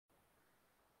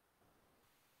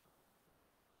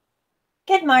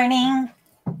Good morning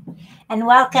and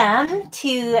welcome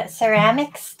to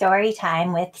Ceramic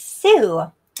Storytime with Sue.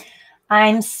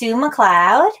 I'm Sue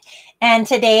McLeod, and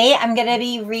today I'm going to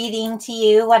be reading to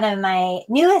you one of my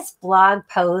newest blog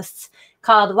posts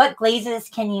called What Glazes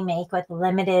Can You Make with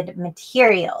Limited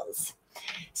Materials?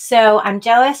 So I'm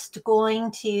just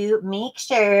going to make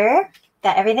sure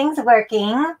that everything's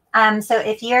working. So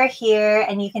if you're here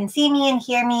and you can see me and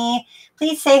hear me,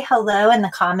 please say hello in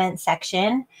the comment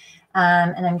section.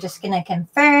 And I'm just going to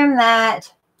confirm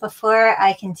that before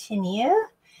I continue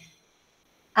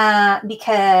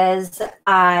because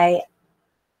I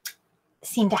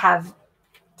seem to have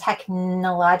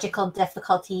technological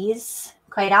difficulties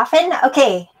quite often.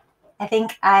 Okay, I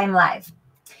think I'm live.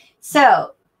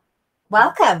 So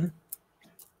welcome.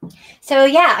 So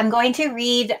yeah, I'm going to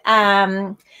read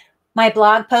my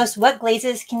blog post, What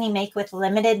Glazes Can You Make with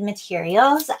Limited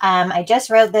Materials? I just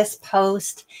wrote this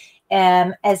post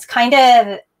as kind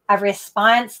of a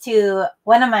response to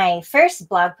one of my first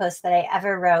blog posts that I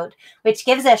ever wrote, which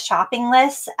gives a shopping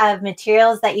list of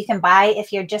materials that you can buy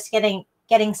if you're just getting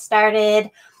started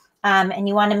and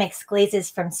you want to mix glazes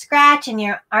from scratch and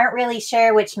you aren't really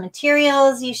sure which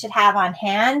materials you should have on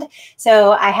hand.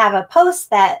 So I have a post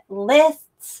that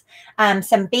lists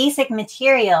some basic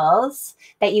materials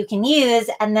that you can use.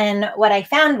 And then what I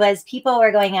found was people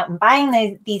were going out and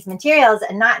buying these materials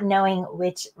and not knowing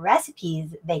which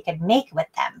recipes they could make with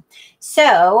them.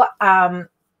 So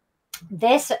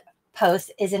this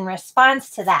post is in response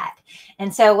to that.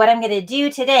 And so what I'm going to do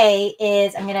today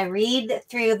is I'm going to read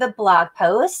through the blog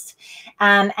post.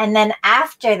 And then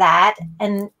after that,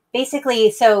 and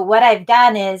basically, so what I've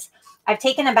done is I've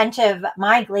taken a bunch of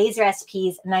my glaze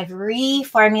recipes and I've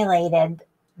reformulated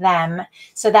them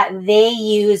so that they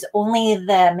use only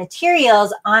the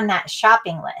materials on that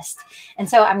shopping list. And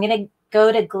so I'm going to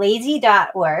go to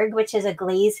glazy.org, which is a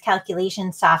glaze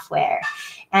calculation software.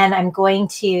 And I'm going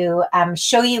to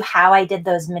show you how I did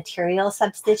those material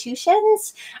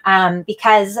substitutions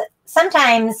because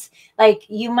sometimes like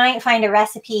you might find a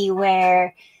recipe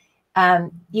where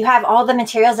you have all the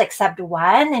materials except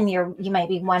one, and you might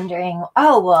be wondering,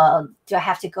 oh, well, do I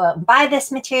have to go out and buy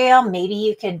this material? Maybe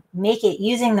you could make it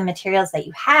using the materials that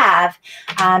you have.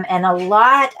 And a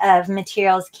lot of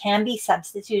materials can be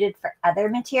substituted for other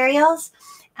materials.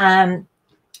 So I'm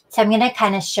going to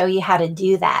kind of show you how to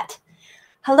do that.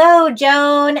 Hello,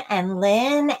 Joan and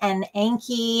Lynn and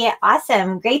Anki.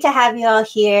 Awesome. Great to have you all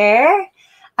here.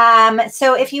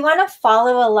 So if you want to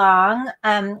follow along,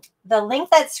 the link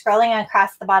that's scrolling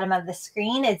across the bottom of the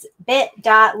screen is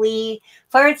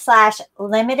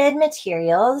bit.ly/limited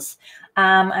materials.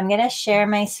 I'm going to share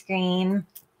my screen.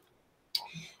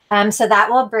 So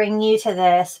that will bring you to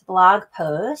this blog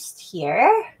post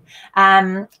here.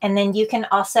 And then you can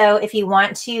also, if you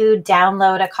want to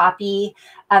download a copy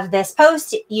of this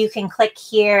post, you can click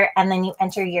here and then you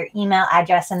enter your email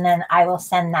address and then I will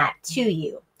send that to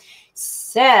you.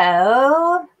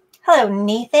 So, hello,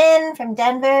 Nathan from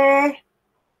Denver.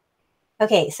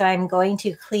 Okay, so I'm going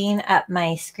to clean up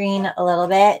my screen a little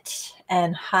bit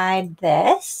and hide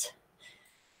this.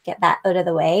 Get that out of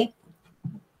the way.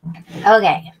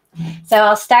 Okay, so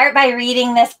I'll start by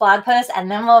reading this blog post and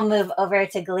then we'll move over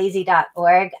to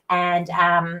glazy.org and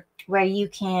where you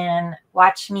can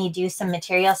watch me do some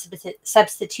material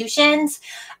substitutions.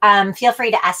 Feel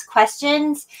free to ask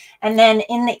questions. And then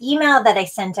in the email that I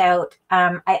sent out,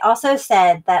 I also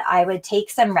said that I would take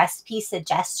some recipe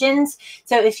suggestions.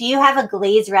 So if you have a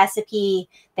glaze recipe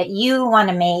that you want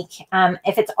to make,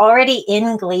 if it's already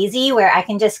in Glazy where I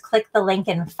can just click the link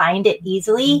and find it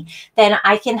easily, then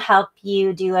I can help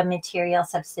you do a material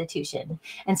substitution.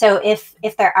 And so if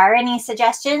there are any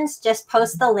suggestions, just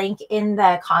post the link in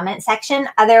the comment section.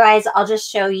 Otherwise, I'll just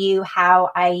show you how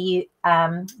I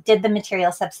did the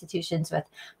material substitutions with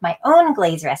my own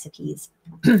glaze recipes.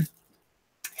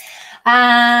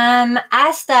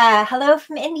 Asta, hello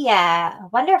from India.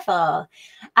 Wonderful.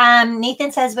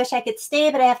 Nathan says, wish I could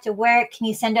stay, but I have to work. Can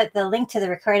you send out the link to the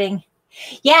recording?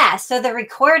 Yeah, so the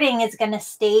recording is going to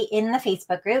stay in the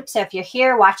Facebook group. So if you're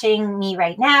here watching me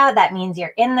right now, that means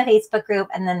you're in the Facebook group,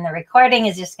 and then the recording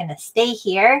is just going to stay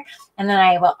here. And then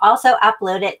I will also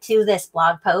upload it to this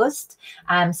blog post.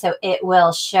 So it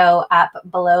will show up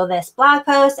below this blog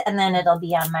post, and then it'll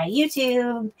be on my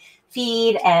YouTube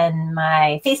feed and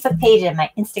my Facebook page and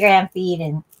my Instagram feed,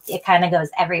 and it kind of goes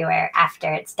everywhere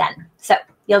after it's done. So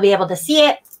you'll be able to see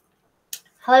it.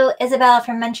 Hello, Isabel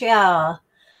from Montreal.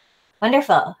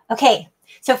 Wonderful. Okay,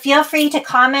 so feel free to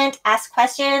comment, ask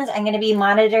questions. I'm going to be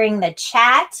monitoring the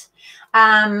chat.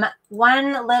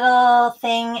 One little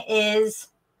thing is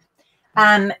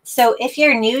So if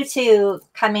you're new to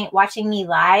watching me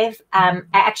live, I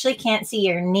actually can't see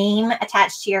your name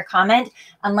attached to your comment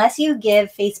unless you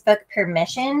give Facebook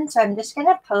permission. So I'm just going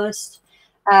to post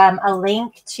a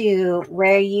link to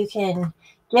where you can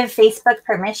give Facebook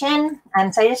permission.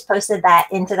 So I just posted that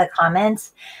into the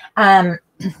comments.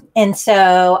 And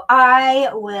so I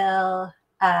will,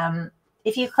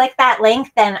 if you click that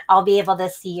link, then I'll be able to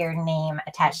see your name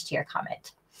attached to your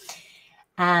comment.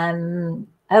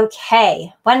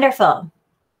 Okay, wonderful.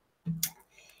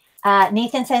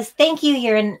 Nathan says, thank you.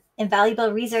 You're an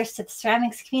invaluable resource to the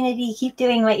ceramics community. Keep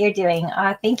doing what you're doing.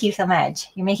 Thank you so much.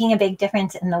 You're making a big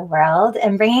difference in the world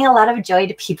and bringing a lot of joy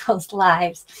to people's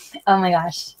lives. Oh my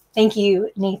gosh. Thank you,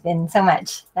 Nathan, so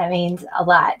much. That means a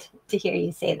lot to hear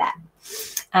you say that.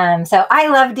 So I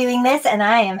love doing this and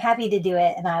I am happy to do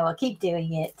it and I will keep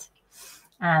doing it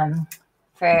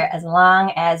for as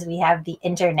long as we have the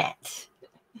internet.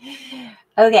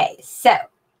 Okay, so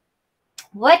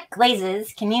what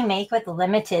glazes can you make with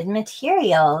limited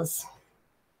materials?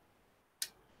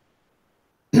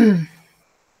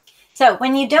 So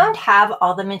when you don't have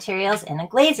all the materials in a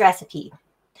glaze recipe,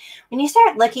 when you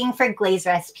start looking for glaze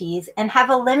recipes and have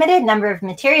a limited number of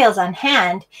materials on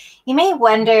hand, you may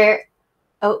wonder,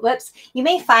 you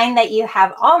may find that you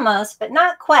have almost, but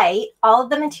not quite, all of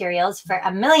the materials for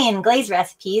a million glaze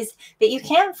recipes, but you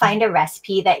can't find a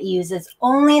recipe that uses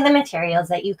only the materials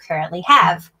that you currently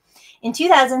have. In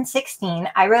 2016,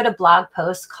 I wrote a blog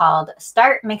post called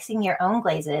Start Mixing Your Own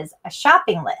Glazes, a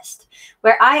shopping list,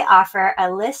 where I offer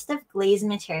a list of glaze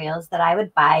materials that I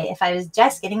would buy if I was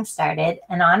just getting started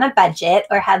and on a budget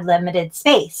or had limited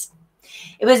space.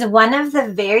 It was one of the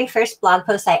very first blog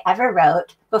posts I ever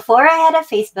wrote before I had a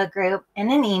Facebook group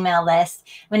and an email list,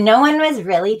 when no one was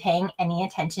really paying any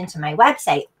attention to my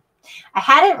website. I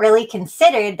hadn't really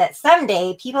considered that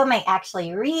someday people might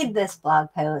actually read this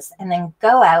blog post and then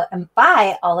go out and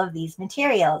buy all of these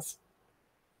materials.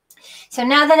 So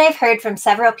now that I've heard from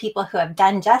several people who have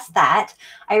done just that,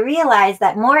 I realize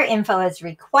that more info is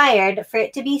required for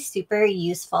it to be super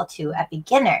useful to a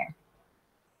beginner.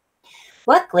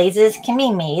 What glazes can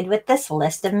be made with this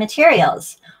list of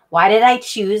materials? Why did I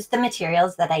choose the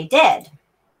materials that I did?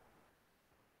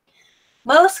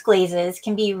 Most glazes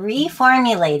can be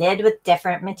reformulated with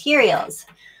different materials.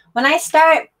 When I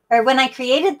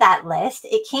created that list,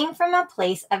 it came from a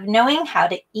place of knowing how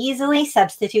to easily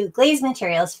substitute glaze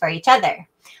materials for each other.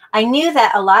 I knew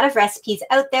that a lot of recipes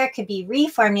out there could be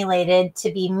reformulated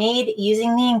to be made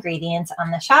using the ingredients on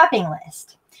the shopping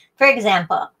list. For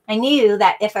example, I knew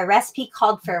that if a recipe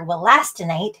called for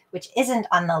welastanite, which isn't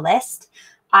on the list,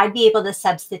 I'd be able to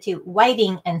substitute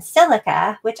whiting and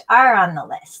silica, which are on the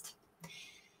list.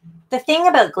 The thing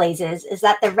about glazes is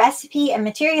that the recipe and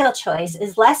material choice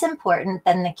is less important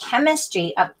than the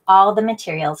chemistry of all the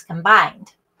materials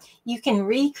combined. You can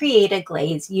recreate a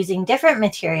glaze using different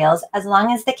materials as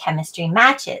long as the chemistry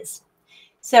matches.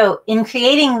 So in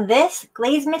creating this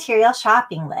glaze material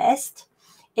shopping list,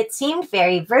 it seemed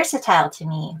very versatile to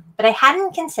me, but I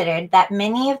hadn't considered that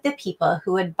many of the people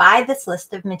who would buy this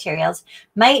list of materials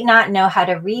might not know how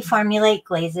to reformulate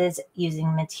glazes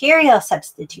using material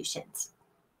substitutions.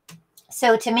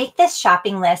 So to make this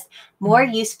shopping list more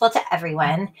useful to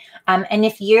everyone, and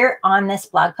if you're on this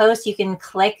blog post, you can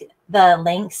click the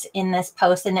links in this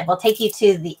post and it will take you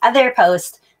to the other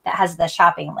post that has the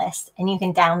shopping list, and you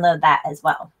can download that as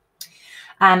well.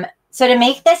 So to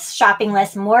make this shopping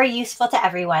list more useful to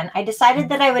everyone, I decided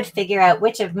that I would figure out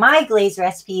which of my glaze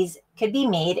recipes could be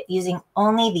made using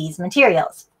only these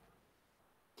materials.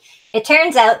 It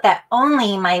turns out that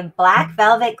only my black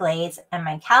velvet glaze and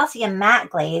my calcium matte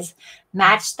glaze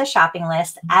matched the shopping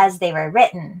list as they were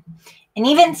written. And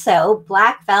even so,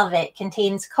 black velvet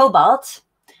contains cobalt,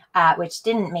 which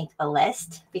didn't make the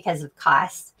list because of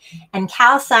cost, and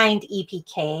calcined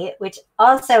EPK, which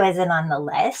also isn't on the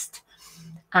list,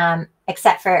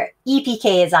 except for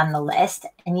EPK is on the list,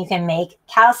 and you can make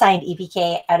calcined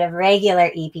EPK out of regular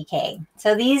EPK.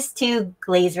 So these two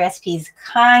glaze recipes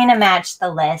kind of match the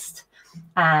list,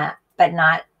 but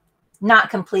not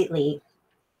completely.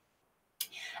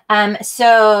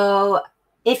 So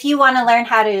if you want to learn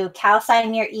how to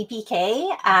calcine your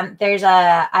EPK,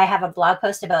 I have a blog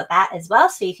post about that as well.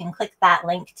 So you can click that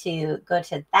link to go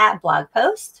to that blog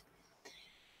post.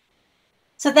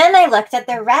 So then I looked at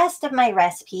the rest of my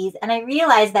recipes and I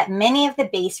realized that many of the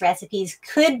base recipes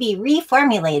could be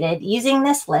reformulated using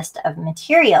this list of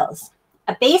materials.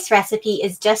 A base recipe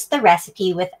is just the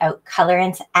recipe without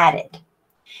colorants added.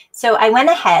 So I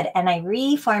went ahead and I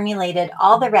reformulated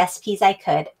all the recipes I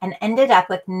could and ended up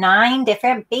with 9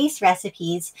 different base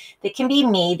recipes that can be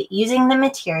made using the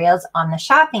materials on the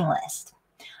shopping list.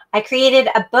 I created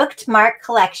a bookmark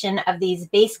collection of these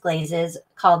base glazes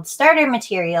called Starter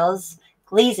Materials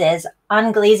Glazes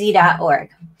on glazy.org.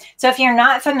 So if you're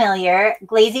not familiar,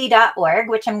 glazy.org,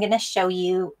 which I'm going to show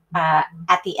you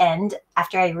at the end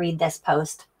after I read this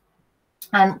post,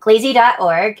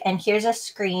 glazy.org, and here's a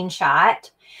screenshot,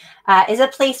 is a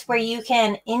place where you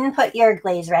can input your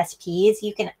glaze recipes.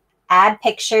 You can add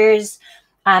pictures,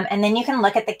 and then you can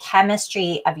look at the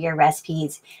chemistry of your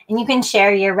recipes, and you can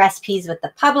share your recipes with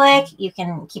the public. You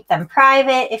can keep them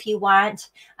private if you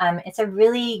want. It's a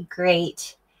really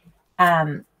great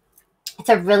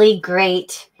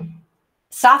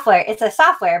software. It's a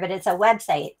software, but it's a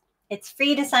website. It's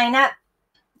free to sign up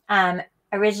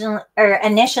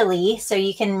initially, so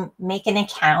you can make an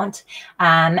account.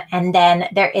 And then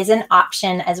there is an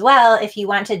option as well. If you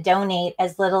want to donate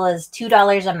as little as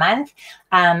 $2 a month,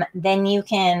 then you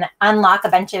can unlock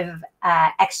a bunch of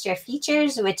extra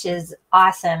features, which is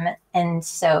awesome. And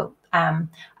so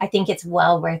I think it's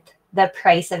well worth the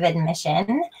price of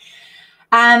admission.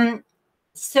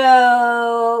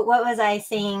 So what was I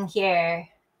saying here?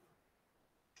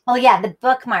 Oh yeah, the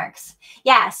bookmarks.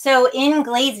 Yeah, so in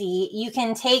Glazy, you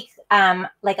can take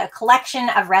like a collection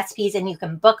of recipes and you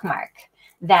can bookmark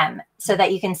them so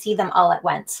that you can see them all at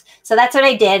once. So that's what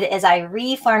I did, is I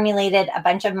reformulated a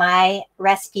bunch of my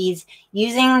recipes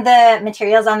using the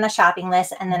materials on the shopping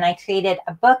list, and then I created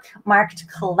a bookmarked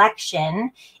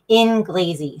collection in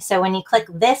Glazy. So when you click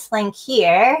this link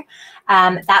here,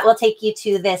 that will take you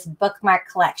to this bookmark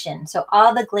collection. So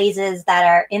all the glazes that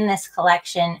are in this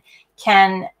collection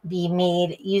can be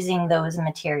made using those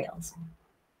materials.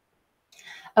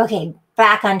 Okay,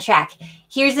 back on track.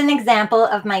 Here's an example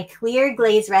of my clear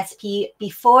glaze recipe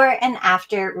before and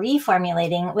after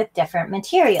reformulating with different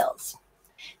materials.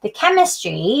 The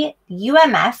chemistry,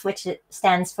 UMF, which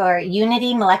stands for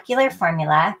Unity Molecular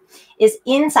Formula, is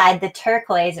inside the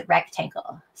turquoise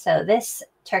rectangle. So this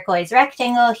turquoise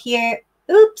rectangle here,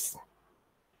 oops,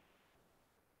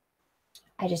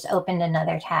 I just opened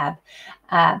another tab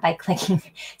by clicking.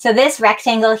 So this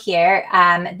rectangle here,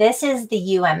 this is the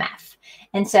UMF.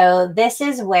 And so this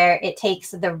is where it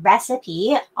takes the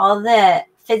recipe, all the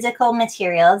physical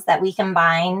materials that we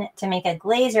combine to make a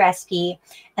glaze recipe,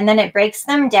 and then it breaks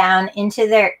them down into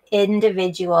their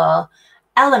individual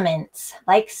elements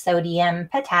like sodium,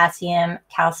 potassium,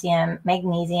 calcium,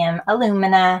 magnesium,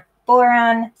 alumina,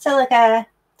 boron, silica,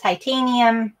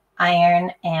 titanium,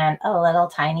 iron, and a little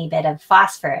tiny bit of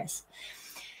phosphorus.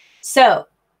 So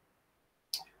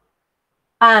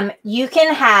you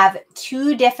can have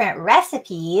two different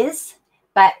recipes,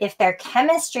 but if their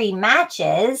chemistry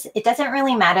matches, it doesn't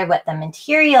really matter what the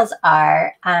materials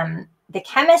are. The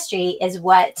chemistry is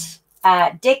what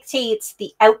dictates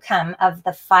the outcome of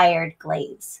the fired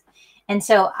glaze. And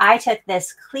so I took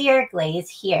this clear glaze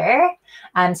here.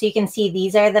 So you can see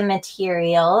these are the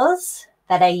materials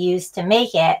that I used to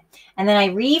make it. And then I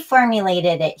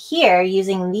reformulated it here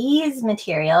using these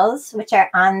materials, which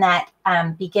are on that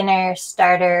beginner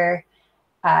starter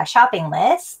shopping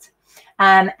list.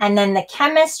 And then the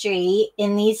chemistry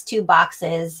in these two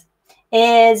boxes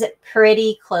is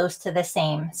pretty close to the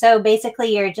same. So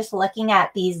basically you're just looking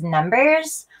at these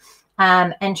numbers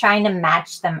and trying to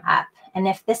match them up. And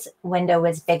if this window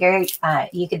was bigger,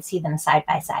 you could see them side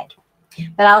by side.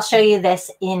 But I'll show you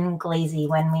this in Glazy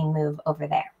when we move over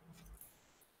there.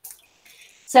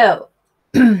 So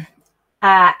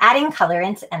adding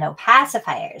colorants and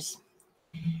opacifiers.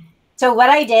 So what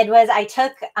I did was I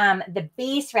took the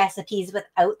base recipes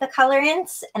without the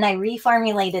colorants and I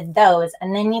reformulated those,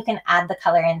 and then you can add the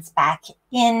colorants back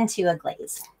into a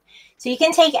glaze. So you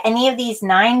can take any of these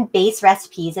 9 base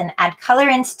recipes and add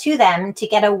colorants to them to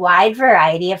get a wide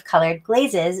variety of colored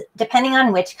glazes depending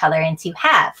on which colorants you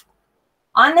have.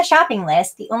 On the shopping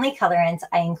list, the only colorants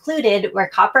I included were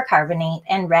copper carbonate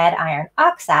and red iron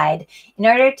oxide in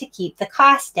order to keep the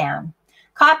cost down.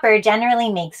 Copper generally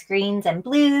makes greens and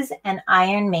blues, and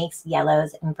iron makes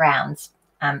yellows and browns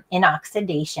in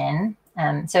oxidation.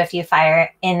 So if you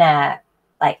fire in a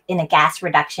gas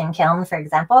reduction kiln, for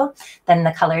example, then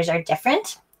the colors are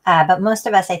different. But most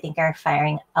of us, I think, are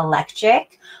firing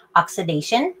electric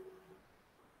oxidation.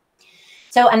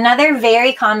 So another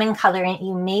very common colorant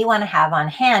you may want to have on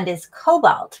hand is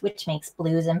cobalt, which makes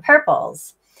blues and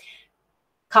purples.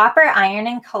 Copper, iron,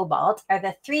 and cobalt are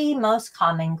the 3 most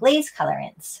common glaze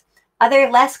colorants. Other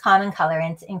less common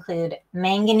colorants include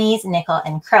manganese, nickel,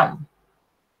 and chrome.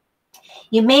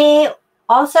 You may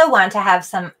also want to have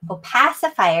some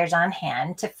opacifiers on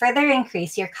hand to further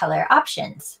increase your color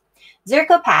options.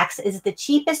 Zircopax is the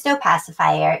cheapest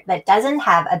opacifier that doesn't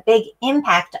have a big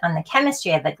impact on the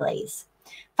chemistry of the glaze.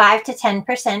 5 to 10%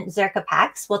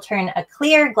 Zercopax will turn a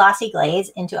clear glossy glaze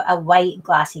into a white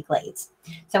glossy glaze.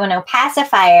 So an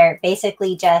opacifier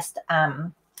basically just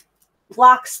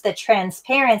blocks the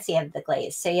transparency of the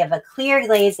glaze. So you have a clear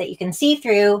glaze that you can see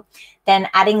through. Then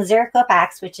adding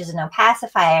Zercopax, which is an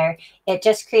opacifier, it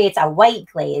just creates a white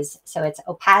glaze. So it's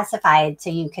opacified so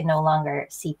you can no longer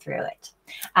see through it.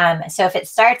 So if it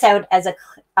starts out as a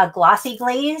glossy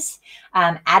glaze,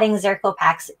 adding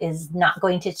Zercopax is not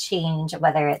going to change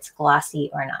whether it's glossy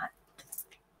or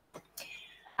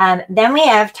not. Then we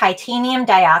have titanium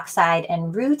dioxide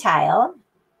and rutile,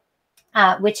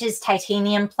 which is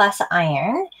titanium plus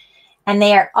iron. And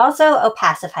they are also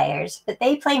opacifiers, but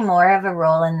they play more of a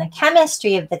role in the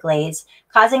chemistry of the glaze,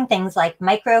 causing things like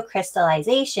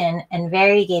microcrystallization and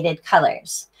variegated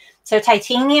colors. So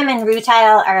titanium and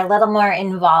rutile are a little more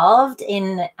involved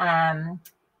in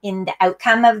the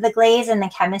outcome of the glaze and the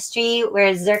chemistry,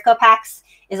 whereas Zercopax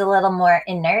is a little more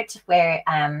inert, where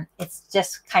it's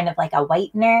just kind of like a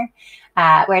whitener,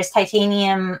 whereas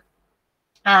titanium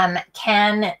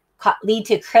can lead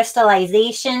to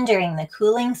crystallization during the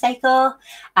cooling cycle.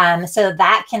 So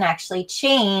that can actually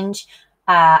change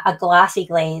a glossy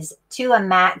glaze to a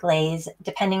matte glaze,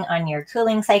 depending on your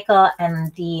cooling cycle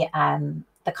and the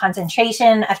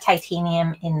concentration of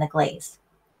titanium in the glaze.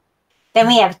 Then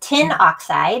we have tin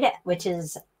oxide, which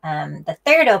is the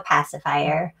third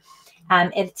opacifier.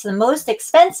 It's the most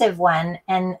expensive one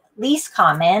and least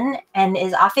common, and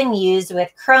is often used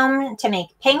with chrome to make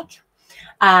pink.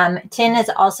 Tin is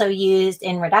also used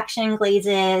in reduction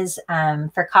glazes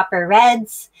for copper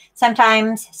reds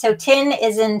sometimes. So tin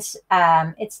isn't,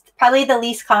 it's probably the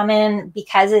least common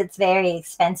because it's very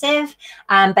expensive,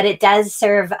 but it does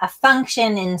serve a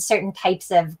function in certain types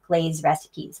of glaze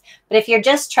recipes. But if you're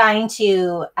just trying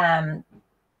to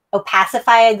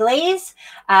opacify a glaze,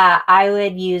 I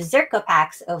would use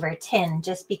Zercopax over tin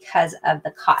just because of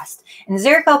the cost. And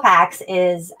Zercopax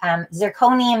is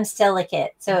zirconium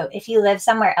silicate. So if you live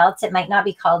somewhere else, it might not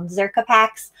be called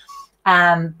Zercopax,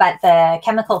 but the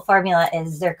chemical formula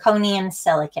is zirconium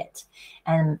silicate.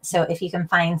 And so if you can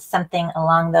find something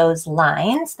along those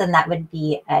lines, then that would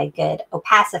be a good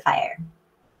opacifier.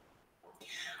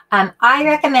 I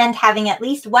recommend having at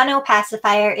least one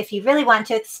opacifier if you really want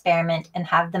to experiment and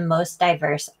have the most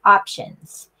diverse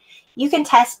options. You can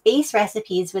test base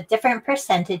recipes with different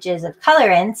percentages of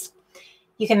colorants.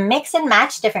 You can mix and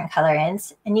match different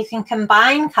colorants, and you can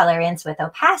combine colorants with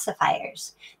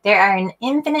opacifiers. There are an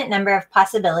infinite number of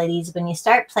possibilities when you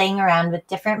start playing around with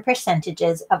different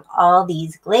percentages of all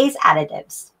these glaze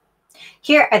additives.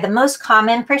 Here are the most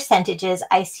common percentages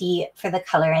I see for the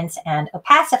colorants and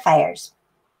opacifiers.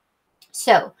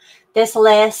 So this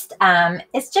list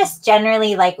is just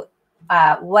generally like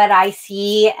what I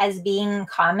see as being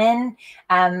common.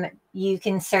 You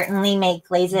can certainly make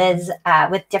glazes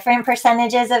with different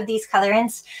percentages of these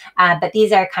colorants, but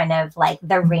these are kind of like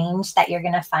the range that you're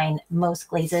going to find most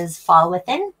glazes fall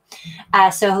within.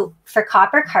 So for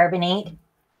copper carbonate,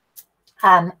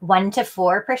 1 to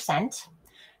 4%.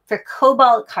 For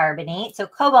cobalt carbonate, so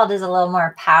cobalt is a little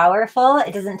more powerful.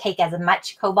 It doesn't take as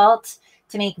much cobalt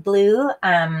to make blue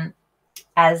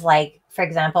as, like, for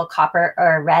example, copper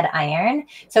or red iron.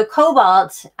 So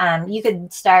cobalt, you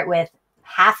could start with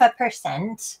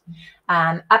 0.5%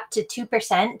 up to 2%.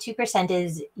 2%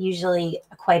 is usually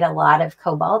quite a lot of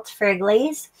cobalt for a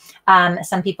glaze.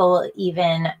 Some people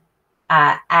even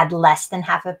add less than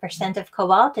 0.5% of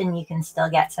cobalt, and you can still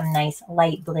get some nice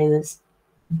light blues.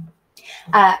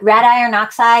 Red iron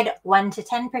oxide, 1 to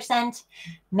 10%.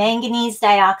 Manganese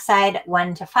dioxide,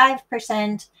 1 to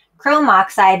 5%. Chrome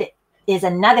oxide is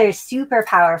another super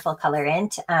powerful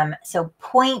colorant. So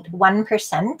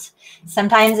 0.1%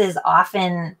 sometimes is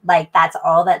often like that's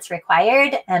all that's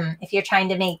required. If you're trying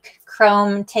to make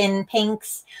chrome tin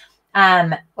pinks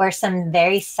or some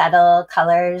very subtle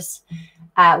colors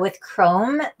with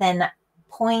chrome, then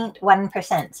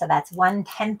 0.1%, so that's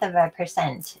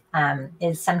 0.1%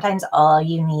 is sometimes all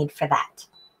you need for that.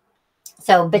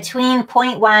 So between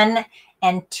 0.1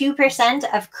 and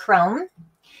 2% of chrome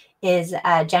is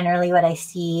generally what I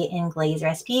see in glaze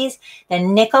recipes.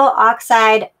 Then nickel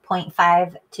oxide,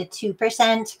 0.5 to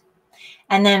 2%.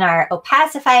 And then our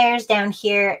opacifiers down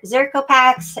here,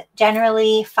 Zercopax,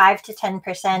 generally 5 to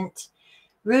 10%.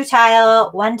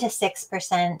 Rutile, 1 to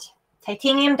 6%.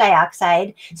 Titanium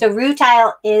dioxide. So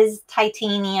rutile is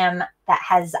titanium that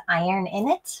has iron in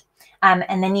it.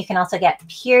 And then you can also get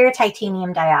pure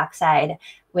titanium dioxide,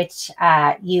 which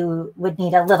you would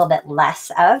need a little bit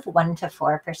less of, 1 to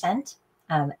 4%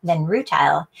 than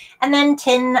rutile. And then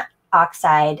tin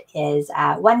oxide is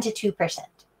 1 to 2%.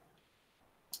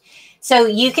 So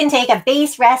you can take a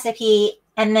base recipe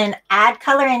and then add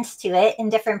colorants to it in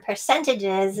different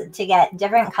percentages to get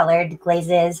different colored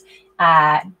glazes.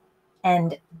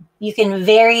 And you can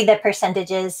vary the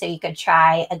percentages. So you could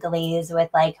try a glaze with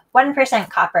like 1%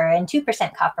 copper and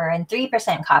 2% copper and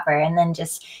 3% copper, and then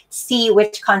just see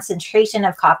which concentration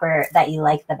of copper that you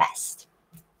like the best.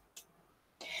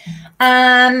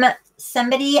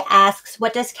 Somebody asks,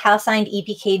 what does calcined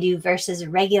EPK do versus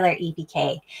regular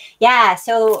EPK? Yeah,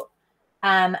 so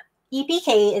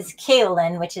EPK is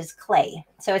kaolin, which is clay.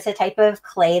 So it's a type of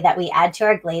clay that we add to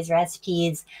our glaze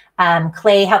recipes.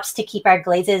 Clay helps to keep our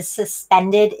glazes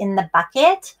suspended in the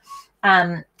bucket.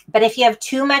 But if you have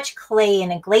too much clay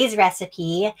in a glaze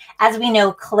recipe, as we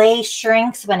know, clay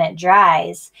shrinks when it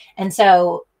dries. And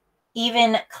so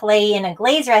even clay in a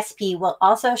glaze recipe will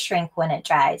also shrink when it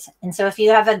dries. And so if you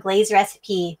have a glaze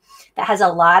recipe that has a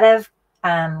lot of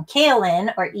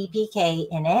kaolin or EPK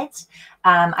in it,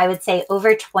 I would say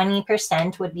over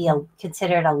 20% would be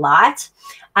considered a lot.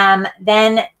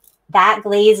 Then that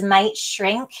glaze might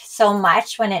shrink so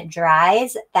much when it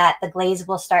dries that the glaze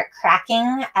will start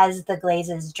cracking as the glaze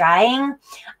is drying,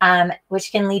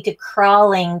 which can lead to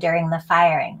crawling during the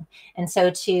firing. And so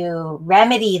to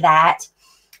remedy that,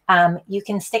 you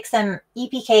can stick some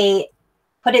EPK,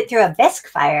 put it through a bisque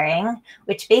firing,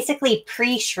 which basically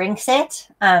pre-shrinks it,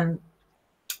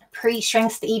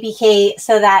 pre-shrinks the EPK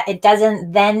so that it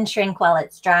doesn't then shrink while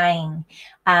it's drying.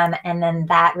 And then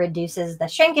that reduces the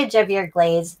shrinkage of your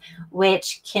glaze,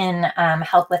 which can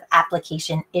help with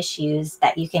application issues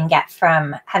that you can get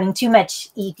from having too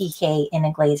much EPK in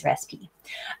a glaze recipe.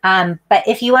 But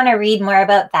if you want to read more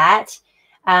about that,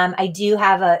 I do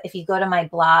have if you go to my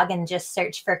blog and just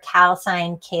search for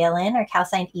calcined kaolin or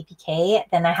calcined EPK,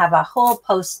 then I have a whole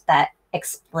post that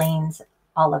explains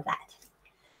all of that.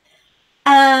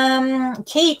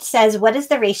 Kate says, what is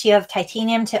the ratio of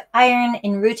titanium to iron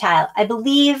in rutile? I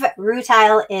believe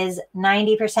rutile is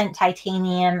 90%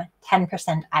 titanium,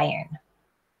 10% iron.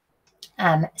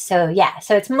 So yeah,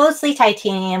 so it's mostly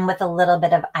titanium with a little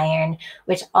bit of iron,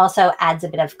 which also adds a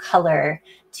bit of color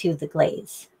to the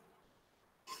glaze.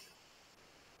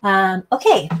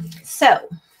 Okay, so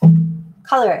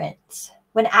colorants.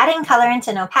 When adding colorants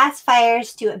and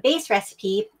opacifiers to a base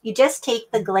recipe, you just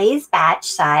take the glaze batch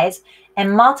size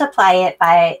and multiply it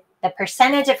by the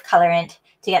percentage of colorant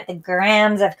to get the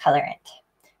grams of colorant.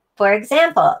 For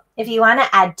example, if you want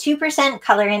to add 2%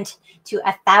 colorant to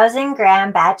a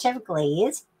 1,000-gram batch of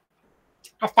glaze,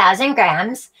 1,000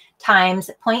 grams times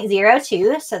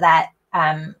 0.02, so that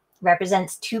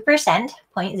represents 2%,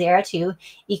 0.02,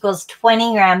 equals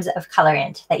 20 grams of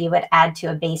colorant that you would add to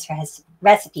a base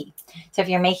recipe. So if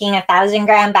you're making a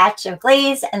 1,000-gram batch of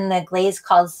glaze and the glaze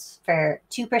calls for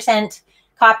 2%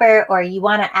 copper, or you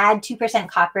want to add 2%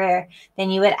 copper, then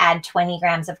you would add 20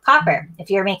 grams of copper. If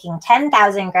you're making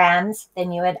 10,000 grams,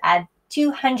 then you would add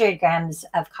 200 grams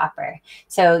of copper.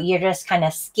 So you're just kind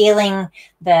of scaling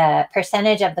the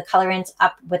percentage of the colorants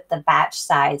up with the batch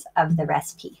size of the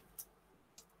recipe.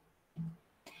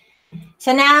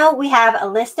 So now we have a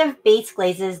list of base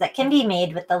glazes that can be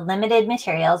made with the limited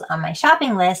materials on my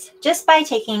shopping list just by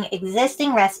taking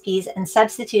existing recipes and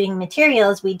substituting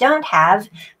materials we don't have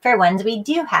for ones we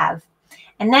do have.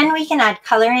 And then we can add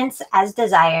colorants as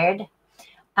desired.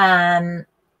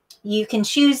 You can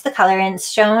choose the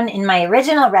colorants shown in my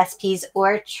original recipes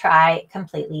or try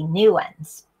completely new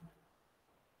ones.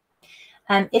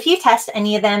 If you test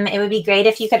any of them, it would be great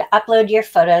if you could upload your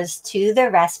photos to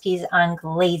the recipes on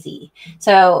Glazes.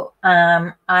 So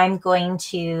I'm going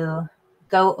to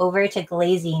go over to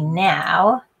Glazes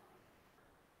now.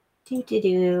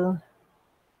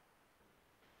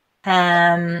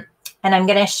 And I'm going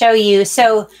to show you.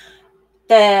 So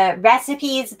the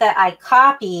recipes that I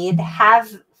copied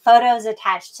have photos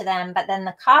attached to them, but then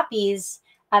the copies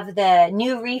of the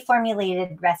new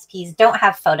reformulated recipes don't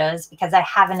have photos because I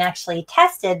haven't actually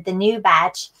tested the new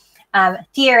batch.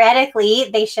 Theoretically,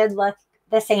 they should look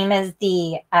the same as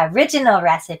the original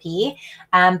recipe,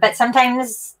 but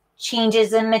sometimes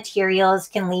changes in materials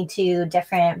can lead to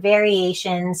different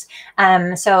variations.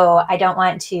 So I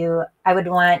would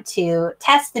want to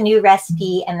test the new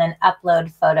recipe and then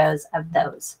upload photos of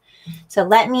those. So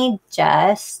let me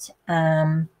just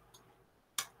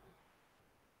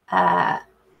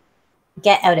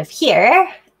get out of here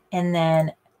and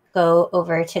then go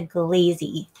over to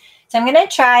Glazes. So I'm going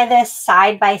to try this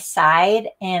side by side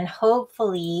and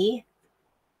hopefully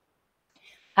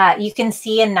you can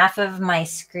see enough of my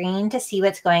screen to see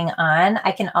what's going on.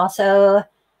 I can also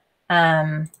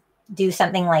do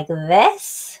something like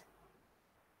this,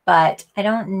 but I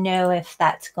don't know if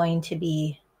that's going to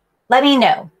be, let me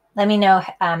know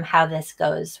how this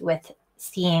goes with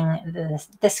seeing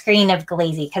the screen of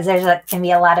Glazes, because can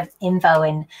be a lot of info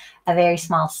in a very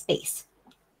small space.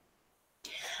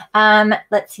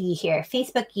 Let's see here.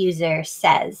 Facebook user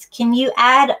says, can you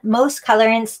add most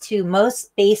colorants to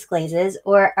most base glazes,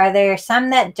 or are there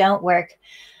some that don't work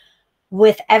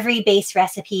with every base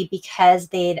recipe because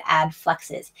they'd add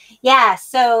fluxes? Yeah,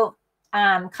 so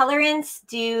colorants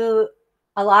do,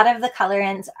 a lot of the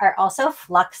colorants are also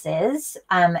fluxes,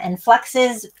 and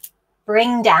fluxes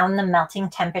bring down the melting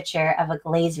temperature of a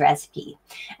glaze recipe.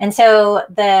 And so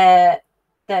the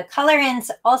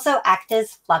colorants also act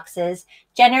as fluxes.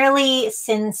 Generally,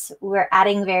 since we're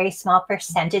adding very small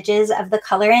percentages of the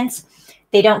colorants,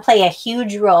 they don't play a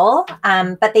huge role,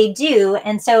 but they do.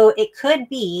 And so it could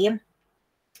be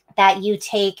that you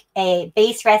take a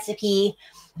base recipe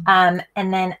and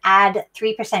then add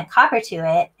 3% copper to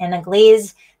it, and a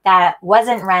glaze that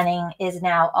wasn't running is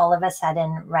now all of a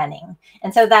sudden running.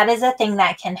 And so that is a thing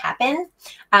that can happen,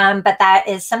 but that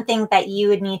is something that you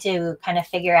would need to kind of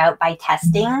figure out by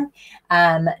testing.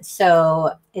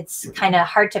 So it's kind of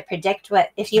hard to predict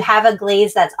if you have a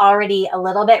glaze that's already a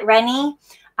little bit runny,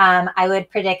 I would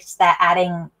predict that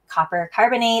adding copper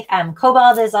carbonate,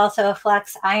 cobalt is also a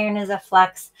flux, iron is a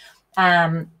flux,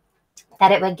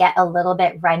 that it would get a little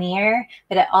bit runnier,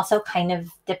 but it also kind of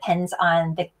depends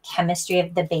on the chemistry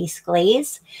of the base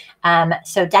glaze.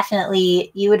 So definitely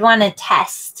you would want to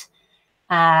test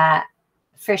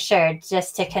for sure,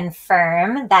 just to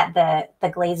confirm that the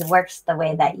glaze works the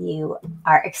way that you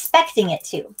are expecting it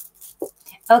to.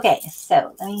 Okay,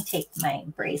 so let me take my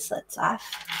bracelets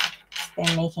off.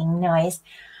 They're making noise.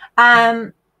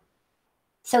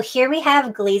 So here we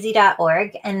have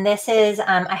glazy.org, and this is,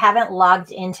 I haven't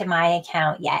logged into my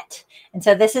account yet. And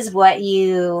so this is what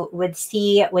you would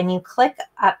see when you click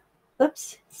up,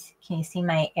 oops, can you see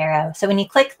my arrow? So when you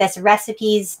click this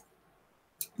recipes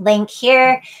link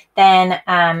here, then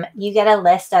you get a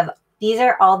list of, these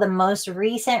are all the most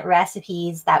recent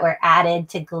recipes that were added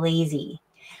to Glazes.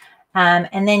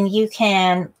 And then you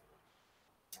can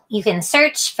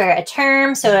search for a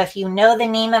term. So if you know the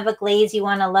name of a glaze you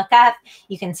want to look up,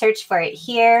 you can search for it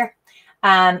here.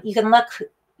 You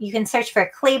can search for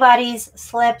clay bodies,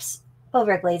 slips,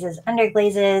 overglazes,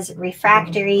 underglazes,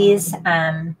 refractories.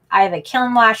 I have a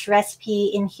kiln wash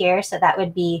recipe in here, so that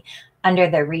would be under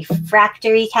the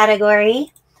refractory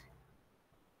category.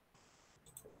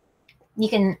 You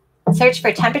can search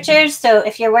for temperatures. So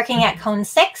if you're working at cone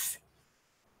 6,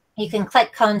 you can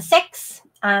click cone 6.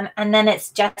 And then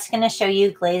it's just going to show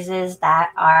you glazes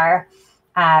that are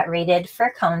rated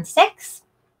for cone 6.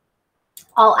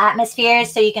 All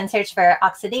atmospheres, so you can search for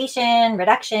oxidation,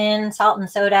 reduction, salt and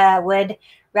soda, wood,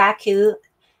 raku,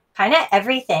 kind of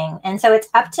everything. And so it's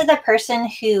up to the person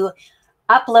who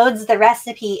uploads the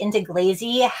recipe into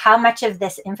Glazes how much of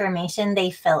this information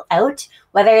they fill out,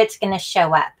 whether it's going to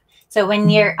show up. So when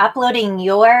you're uploading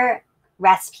your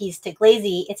recipes to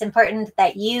Glazes, it's important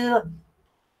that you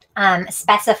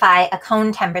specify a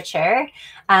cone temperature.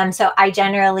 So I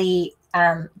generally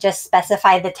just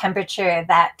specify the temperature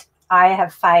that I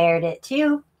have fired it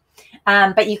to.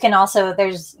 But you can also,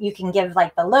 you can give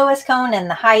like the lowest cone and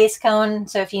the highest cone.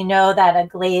 So if you know that a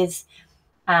glaze,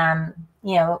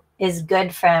 is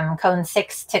good from cone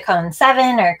 6 to cone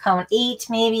 7 or cone 8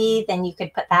 maybe, then you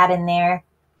could put that in there.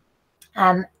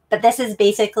 But this is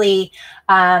basically,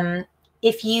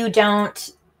 if you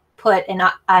don't put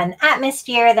an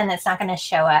atmosphere, then it's not going to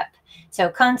show up. So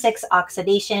cone 6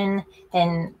 oxidation,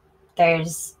 then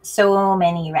there's so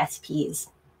many recipes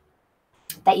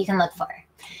that you can look for.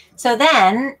 So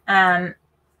then I'm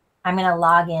going to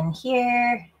log in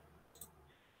here,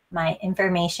 my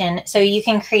information. So you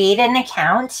can create an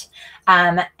account,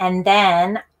 and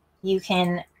then you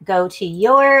can go to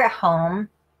your home.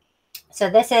 So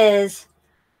this is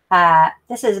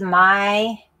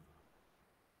my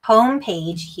home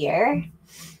page here.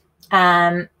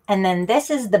 And then this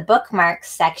is the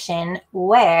bookmarks section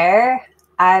where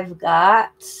I've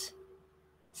got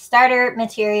starter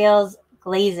materials,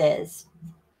 glazes.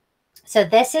 So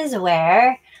this is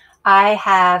where I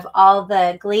have all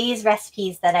the glaze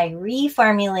recipes that I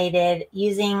reformulated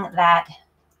using that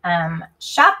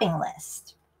shopping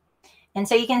list. And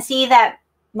so you can see that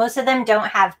most of them don't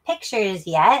have pictures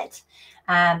yet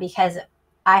because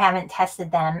I haven't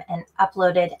tested them and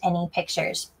uploaded any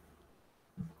pictures.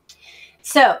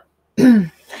 So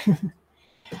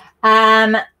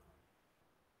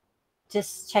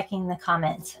just checking the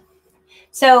comments.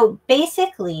 So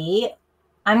basically,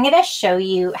 I'm going to show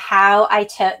you how I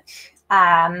took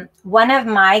one of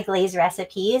my glaze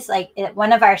recipes,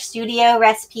 one of our studio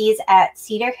recipes at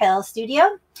Cedar Hill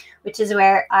Studio, which is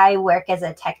where I work as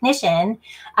a technician.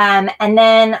 And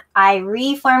then I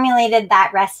reformulated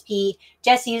that recipe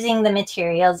just using the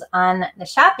materials on the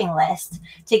shopping list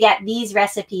to get these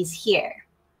recipes here.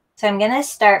 So I'm going to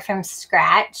start from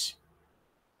scratch.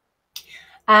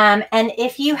 And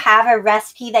if you have a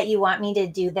recipe that you want me to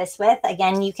do this with,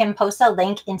 again, you can post a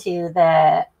link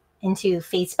into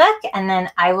Facebook, and then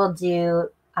I will do,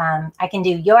 I can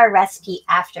do your recipe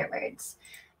afterwards.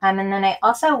 And then I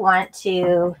also want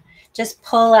to just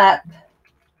pull up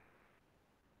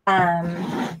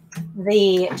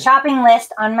the shopping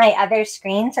list on my other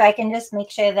screen so I can just make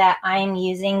sure that I'm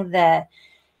using the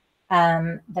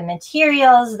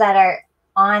materials that are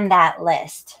on that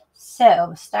list.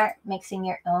 So start mixing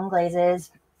your own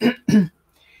glazes.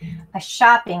 A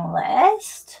shopping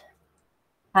list.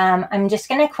 I'm just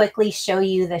going to quickly show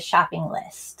you the shopping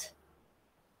list.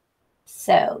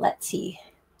 So let's see.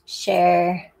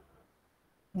 Share.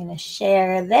 I'm going to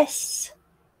share this.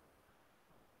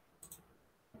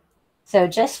 So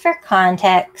just for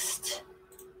context.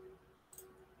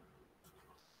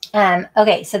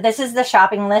 Okay, so this is the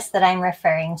shopping list that I'm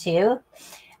referring to.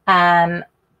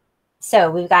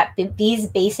 So we've got these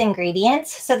base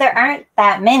ingredients. So there aren't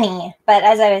that many, but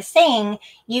as I was saying,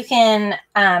 you can,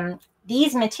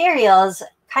 these materials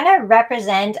kind of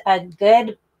represent a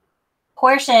good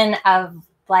portion of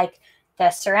like the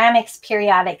ceramics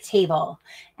periodic table.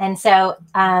 And so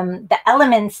the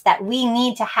elements that we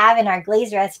need to have in our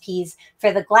glaze recipes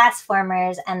for the glass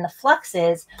formers and the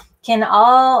fluxes can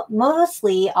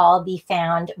mostly all be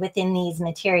found within these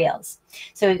materials.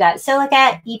 So we've got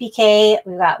silicate, EPK,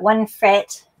 we've got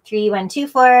 1-frit,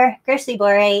 3124, Guernsey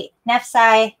borate,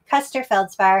 nephsi, Custer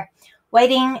feldspar,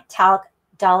 whiting, talc,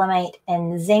 dolomite,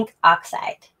 and zinc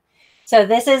oxide. So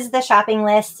this is the shopping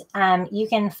list. You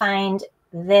can find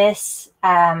this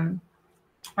on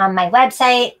my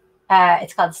website.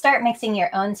 It's called Start Mixing Your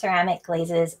Own Ceramic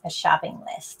Glazes, a shopping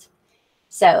list.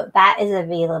 So that is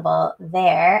available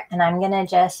there. And I'm going to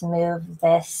just move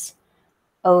this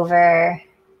over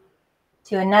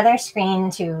to another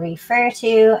screen to refer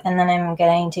to. And then I'm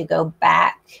going to go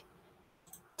back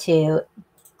to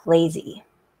Glazes.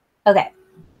 Okay.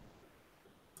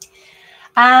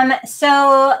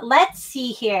 So let's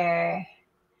see here.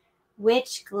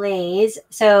 Which glaze?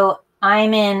 So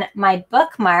I'm in my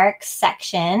bookmarks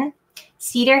section,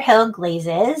 Cedar Hill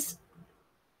Glazes.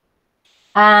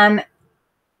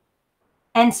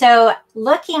 And so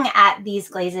looking at these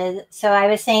glazes, so I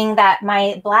was saying that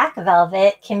my black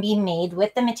velvet can be made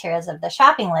with the materials of the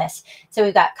shopping list. So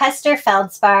we've got Custer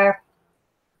feldspar,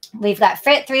 we've got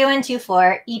Frit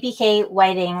 3124, EPK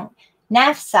whiting,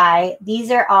 nephsi.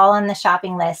 These are all on the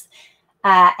shopping list.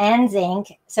 And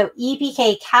zinc. So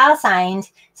EPK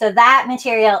calcined. So that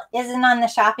material isn't on the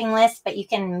shopping list, but you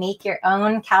can make your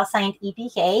own calcined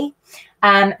EPK.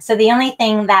 So the only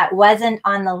thing that wasn't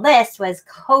on the list was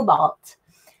cobalt.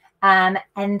 But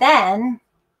then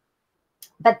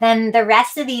the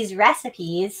rest of these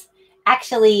recipes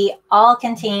actually all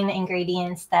contain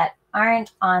ingredients that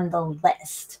aren't on the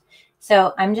list.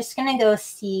 So I'm just going to go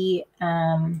see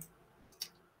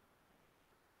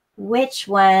which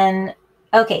one.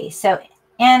 Okay, so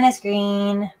Anna's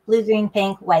green, blue, green,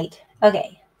 pink, white.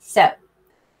 Okay, so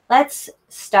let's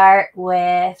start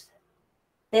with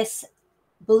this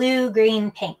blue,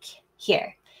 green, pink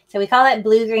here. So we call it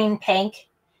blue, green, pink.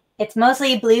 It's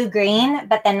mostly blue, green,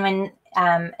 but then when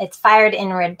it's fired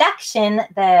in reduction,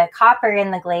 the copper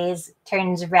in the glaze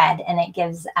turns red and it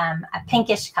gives a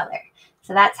pinkish color.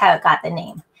 So that's how it got the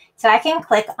name. So I can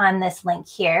click on this link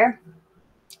here,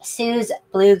 Sue's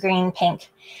blue, green, pink,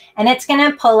 and it's going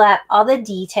to pull up all the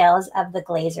details of the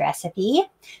glaze recipe.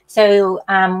 So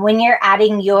when you're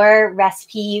adding your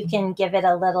recipe, you can give it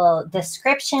a little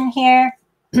description here.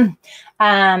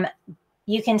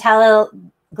 You can tell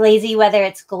Glazes whether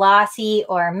it's glossy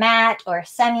or matte or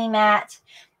semi-matte,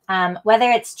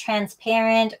 whether it's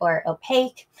transparent or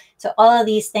opaque. So all of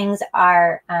these things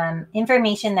are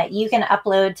information that you can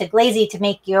upload to Glazes to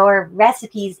make your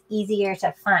recipes easier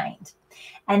to find.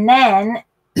 And then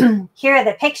here are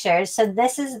the pictures. So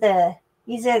this is the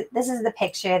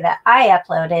picture that I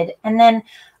uploaded. And then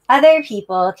other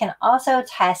people can also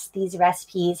test these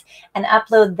recipes and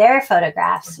upload their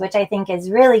photographs, which I think is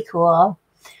really cool.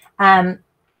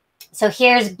 So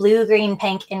here's blue, green,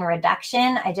 pink in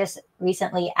reduction. I just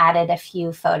recently added a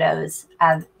few photos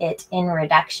of it in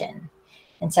reduction.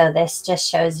 And so this just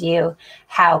shows you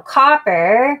how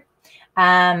copper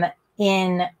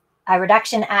in a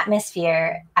reduction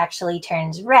atmosphere actually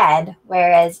turns red,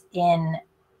 whereas in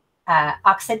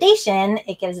oxidation,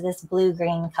 it gives this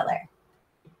blue-green color.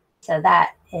 So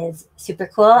that is super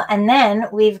cool. And then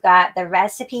we've got the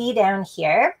recipe down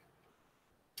here.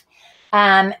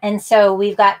 And so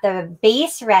we've got the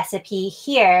base recipe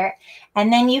here,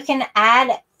 and then you can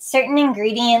add certain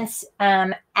ingredients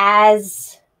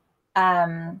as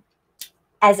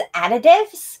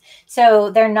additives. So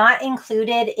they're not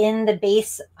included in the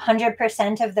base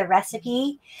 100% of the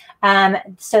recipe.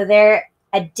 So they're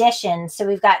additions. So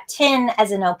we've got tin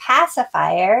as an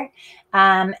opacifier.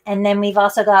 And then we've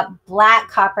also got black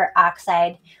copper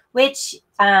oxide, which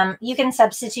you can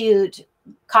substitute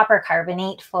copper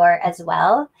carbonate for as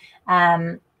well.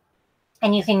 And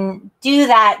you can do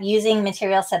that using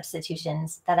material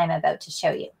substitutions that I'm about to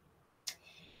show you.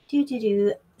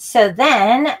 So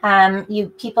then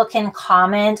people can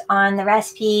comment on the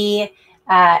recipe.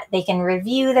 They can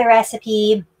review the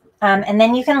recipe. And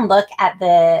then you can look at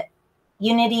the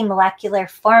unity molecular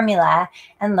formula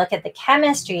and look at the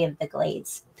chemistry of the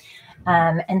glaze.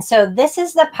 And so this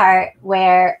is the part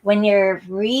where when you're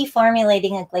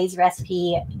reformulating a glaze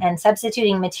recipe and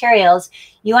substituting materials,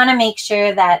 you want to make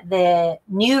sure that the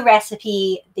new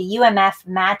recipe, the UMF,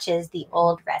 matches the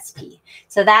old recipe.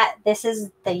 So that this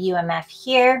is the UMF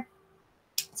here.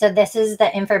 So this is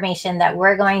the information that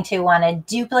we're going to want to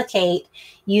duplicate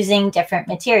using different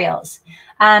materials.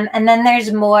 And then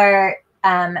there's more.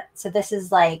 So this is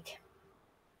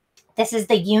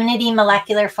the unity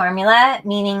molecular formula,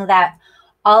 meaning that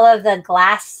all of the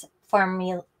glass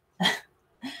formers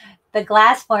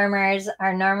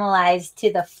are normalized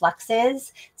to the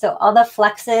fluxes. So all the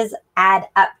fluxes add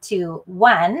up to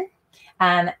 1.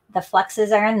 The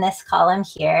fluxes are in this column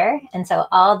here. And so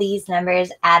all these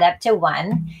numbers add up to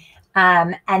 1.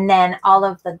 And then all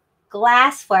of the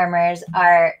glass formers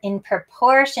are in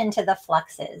proportion to the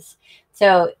fluxes.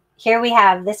 So here we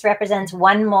have, this represents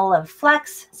 1 mole of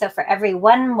flux. So for every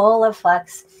 1 mole of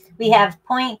flux, we have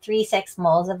 0.36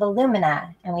 moles of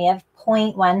alumina, and we have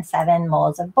 0.17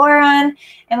 moles of boron,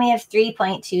 and we have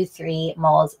 3.23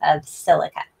 moles of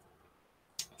silica.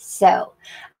 So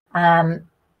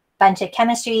bunch of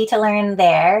chemistry to learn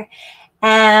there.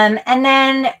 And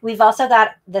then we've also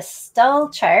got the Stull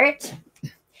chart.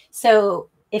 So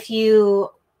if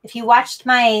you watched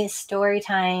my story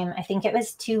time, I think it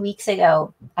was 2 weeks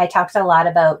ago, I talked a lot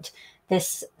about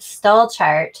this Stull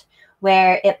chart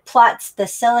where it plots the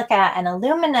silica and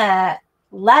alumina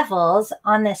levels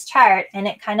on this chart, and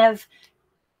it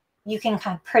you can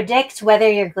kind of predict whether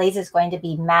your glaze is going to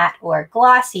be matte or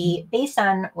glossy based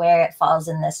on where it falls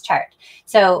in this chart.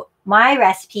 So my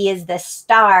recipe is this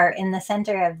star in the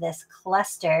center of this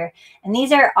cluster, and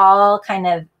these are all kind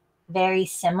of very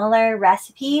similar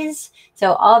recipes.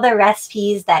 So all the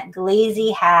recipes that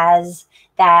Glazes has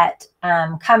that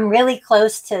come really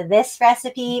close to this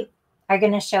recipe are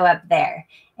going to show up there.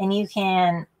 And you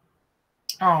can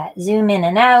zoom in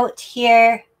and out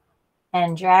here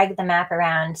and drag the map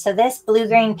around. So this blue,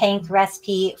 green, pink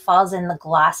recipe falls in the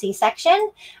glossy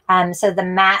section. So the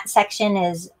matte section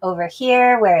is over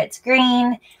here where it's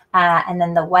green, and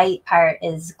then the white part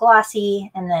is glossy,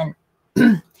 and then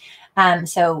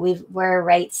so we're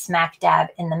right smack dab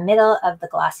in the middle of the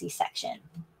glossy section.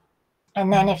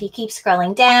 And then if you keep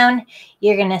scrolling down,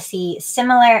 you're going to see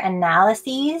similar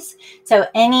analyses. So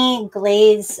any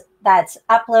glaze that's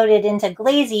uploaded into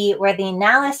Glazes where the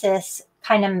analysis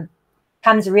kind of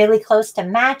comes really close to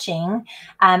matching,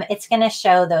 it's going to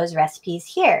show those recipes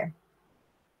here.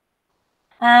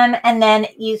 And then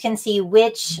you can see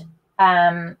which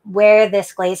where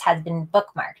this glaze has been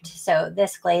bookmarked. So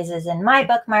this glaze is in my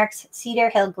bookmarks, Cedar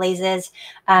Hill Glazes.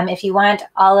 If you want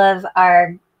all of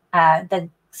our the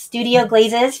studio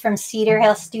glazes from Cedar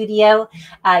Hill Studio,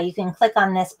 you can click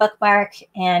on this bookmark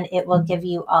and it will give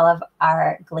you all of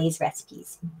our glaze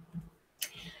recipes.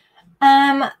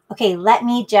 Okay, let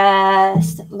me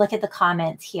just look at the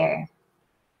comments here.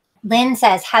 Lynn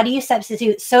says, how do you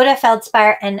substitute soda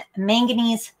feldspar and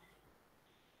manganese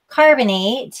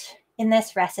carbonate in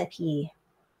this recipe?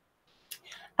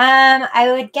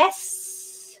 I would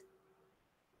guess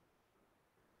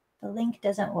the link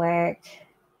doesn't work.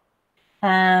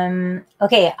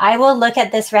 Okay, I will look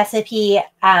at this recipe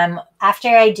after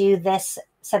I do this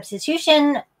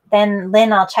substitution. Then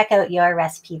Lynn, I'll check out your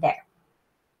recipe there.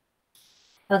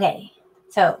 Okay,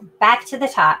 so back to the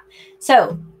top.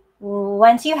 So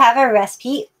once you have a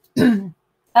recipe, oh,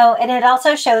 and it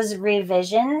also shows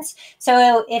revisions.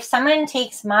 So if someone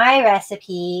takes my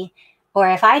recipe, or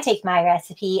if I take my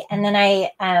recipe and then I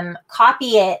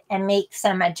copy it and make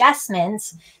some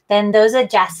adjustments, then those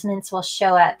adjustments will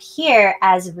show up here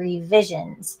as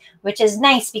revisions, which is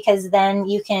nice because then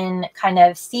you can kind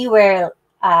of see where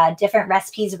different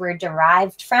recipes were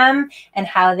derived from and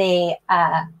how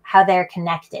they're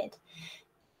connected.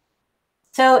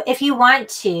 So if you want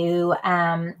to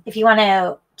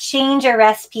change a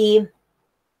recipe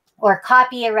or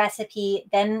copy a recipe,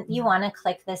 then you want to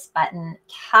click this button,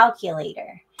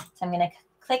 Calculator. So I'm going to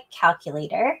click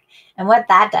Calculator. And what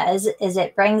that does is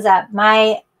it brings up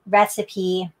my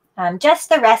recipe, just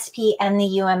the recipe and the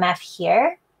UMF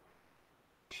here.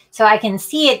 So I can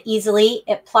see it easily.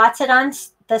 It plots it on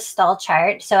the stall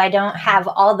chart. So I don't have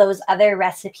all those other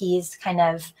recipes kind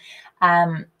of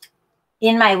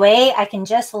in my way. I can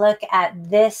just look at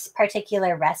this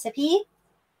particular recipe.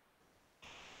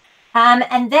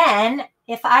 And then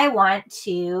if I want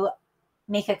to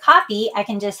make a copy, I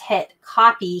can just hit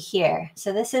copy here.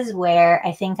 So this is where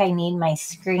I think I need my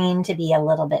screen to be a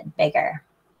little bit bigger.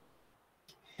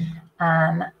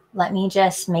 Let me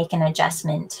just make an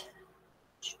adjustment.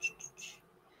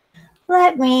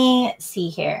 Let me see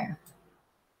here.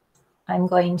 I'm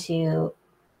going to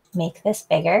make this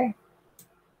bigger.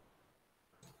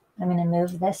 I'm going to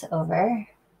move this over.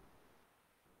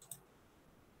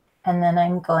 And then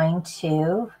I'm going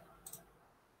to,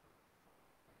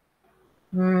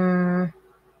 that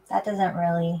doesn't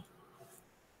really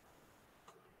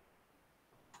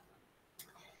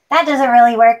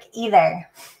work either.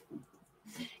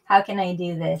 How can I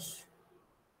do this?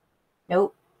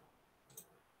 Nope.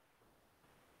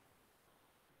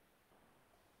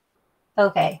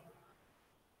 Okay.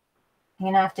 I'm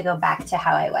going to have to go back to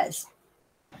how I was.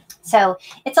 So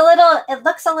it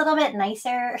looks a little bit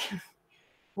nicer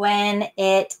when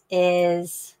it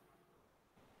is,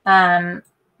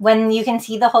 when you can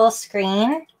see the whole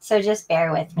screen. So just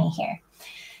bear with me here.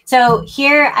 So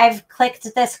here I've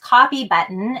clicked this copy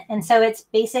button. And so it's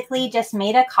basically just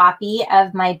made a copy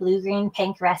of my blue, green,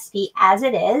 pink recipe as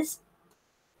it is.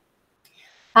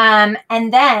 And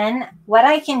then what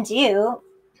I can do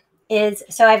is,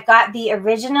 so I've got the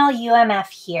original UMF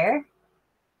here.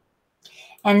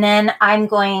 And then I've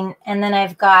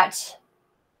got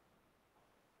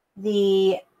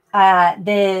the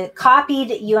copied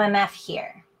UMF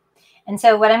here. And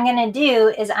so what I'm going to do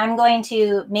is I'm going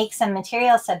to make some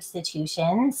material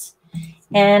substitutions,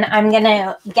 and I'm going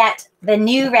to get the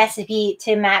new recipe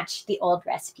to match the old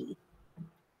recipe.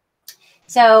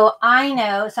 So I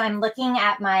know, so I'm looking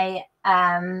at my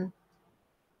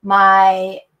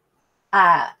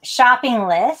shopping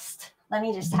list. Let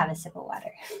me just have a sip of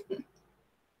water.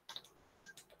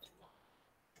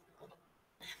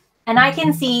 And I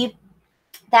can see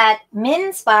that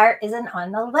min spar isn't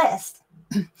on the list.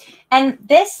 And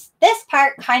this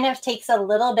part kind of takes a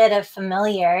little bit of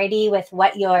familiarity with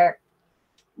what your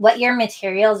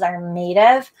materials are made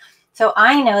of. So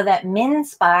I know that min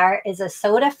spar is a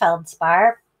soda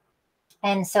feldspar,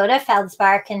 and soda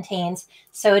feldspar contains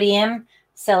sodium,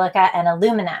 silica, and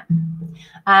alumina.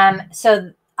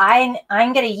 So I'm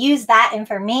going to use that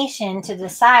information to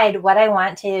decide what I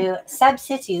want to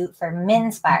substitute for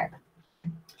min spar.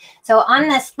 So on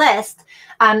this list,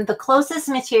 the closest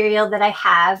material that I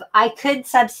have, I could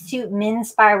substitute min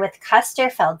spar with Custer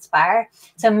feldspar.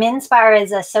 So min spar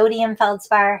is a sodium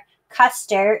feldspar,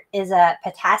 Custer is a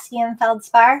potassium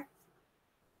feldspar.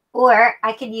 Or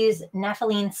I could use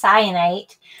nepheline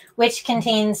cyanite, which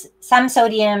contains some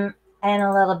sodium and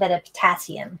a little bit of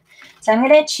potassium. So I'm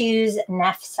going to choose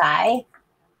Nef-Sci.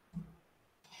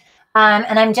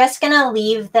 And I'm just going to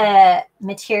leave the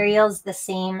materials the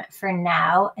same for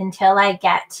now until I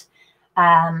get,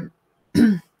 I'm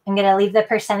going to leave the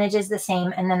percentages the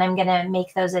same, and then I'm going to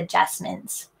make those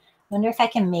adjustments. I wonder if I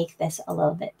can make this a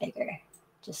little bit bigger.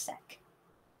 Just a sec.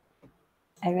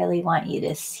 I really want you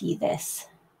to see this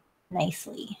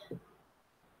nicely.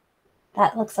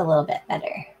 That looks a little bit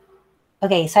better.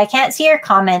 Okay, so I can't see your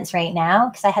comments right now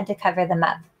because I had to cover them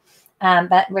up.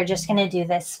 But we're just going to do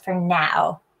this for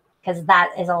now, because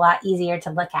that is a lot easier to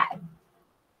look at.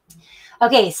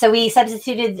 Okay, so we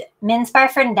substituted min spar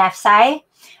for Nef-Sci.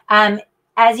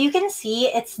 As you can see,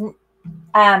 it's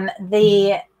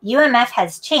the UMF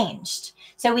has changed.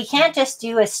 So we can't just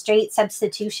do a straight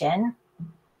substitution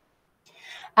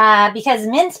because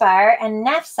min spar and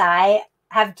Nef-Sci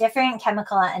have different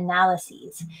chemical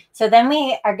analyses. So then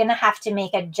we are going to have to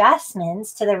make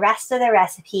adjustments to the rest of the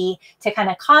recipe to kind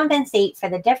of compensate for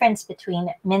the difference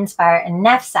between min spar and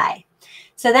Nef-Sci.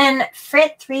 So then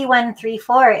Frit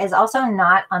 3134 is also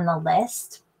not on the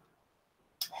list.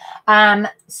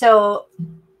 So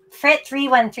Frit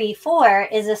 3134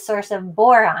 is a source of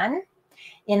boron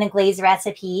in a glaze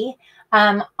recipe.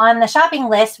 On the shopping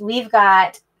list, we've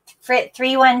got Frit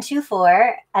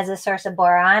 3124 as a source of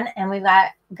boron, and we've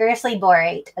got Gersley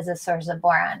borate as a source of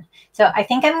boron. So I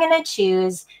think I'm going to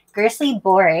choose Guernsey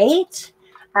borate,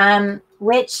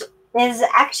 which is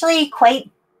actually quite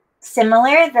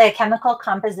similar. The chemical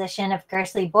composition of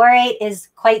Guernsey borate is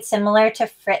quite similar to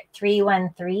Frit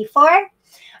 3134.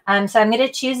 So I'm going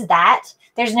to choose that.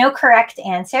 There's no correct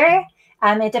answer.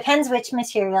 It depends which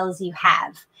materials you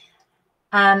have.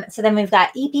 So then we've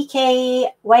got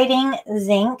EPK, whiting,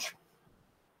 zinc,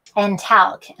 and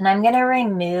talc. And I'm going to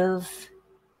remove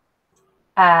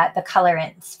the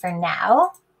colorants for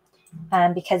now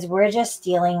because we're just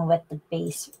dealing with the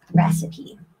base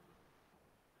recipe.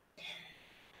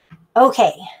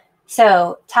 Okay,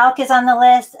 so talc is on the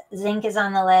list, zinc is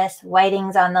on the list,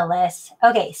 whiting's on the list.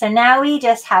 Okay, so now we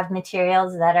just have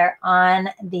materials that are on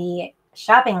the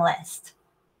shopping list.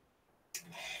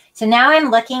 So now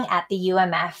I'm looking at the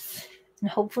UMF, and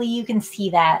hopefully you can see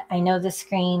that. I know the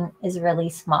screen is really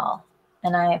small,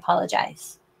 and I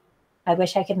apologize. I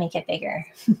wish I could make it bigger.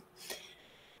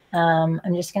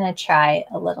 I'm just going to try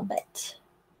a little bit.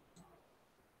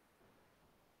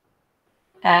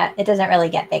 It doesn't really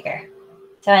get bigger.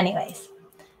 So anyways,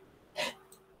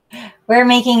 we're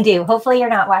making do. Hopefully you're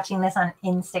not watching this on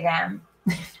Instagram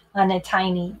on a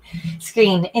tiny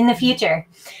screen in the future.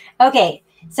 Okay,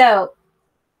 so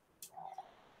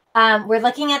we're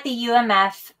looking at the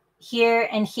UMF here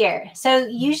and here. So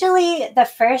usually the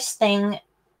first thing,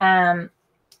 I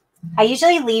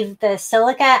usually leave the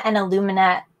silica and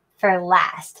alumina for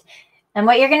last. And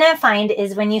what you're going to find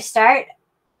is when you start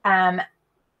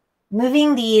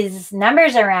moving these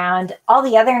numbers around, all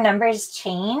the other numbers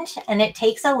change, and it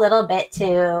takes a little bit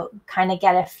to kind of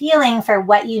get a feeling for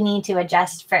what you need to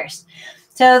adjust first.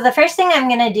 So the first thing I'm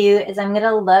going to do is I'm going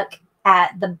to look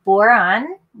at the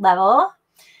boron level.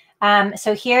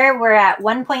 So here we're at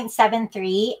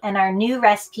 1.73, and our new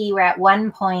recipe we're at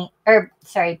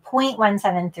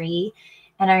 0.173,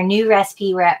 and our new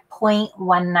recipe we're at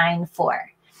 0.194.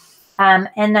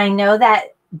 And I know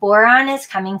that boron is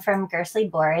coming from Guernsey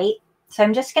borate. So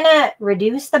I'm just going to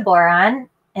reduce the boron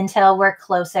until we're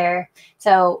closer.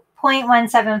 So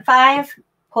 0.175,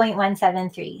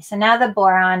 0.173. So now the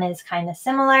boron is kind of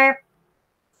similar.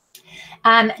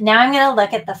 Now I'm going to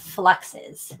look at the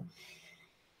fluxes.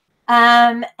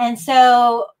 And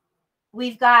so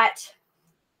we've got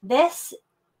this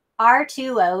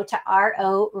R2O to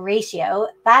RO ratio.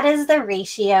 That is the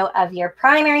ratio of your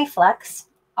primary flux,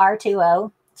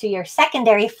 R2O, to your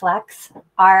secondary flux,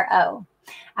 RO.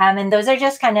 And those are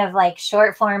just kind of like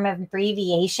short form of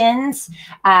abbreviations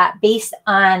based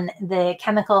on the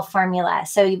chemical formula.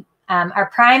 So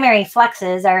our primary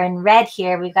fluxes are in red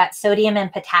here. We've got sodium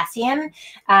and potassium.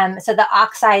 So the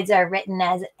oxides are written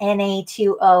as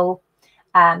Na2O,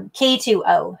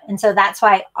 K2O. And so that's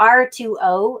why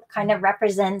R2O kind of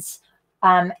represents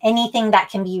anything that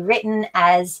can be written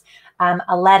as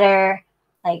a letter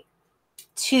like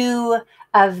 2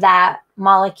 of that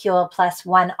molecule plus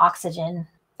 1 oxygen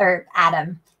or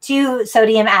atom, 2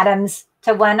 sodium atoms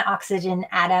to 1 oxygen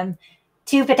atom,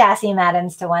 2 potassium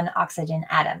atoms to 1 oxygen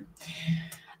atom.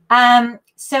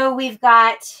 So we've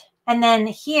got, and then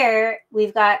here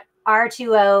we've got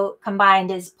R2O combined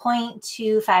is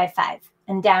 0.255.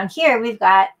 And down here we've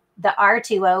got the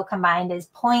R2O combined is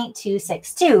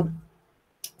 0.262.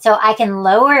 So I can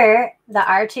lower the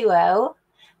R2O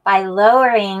by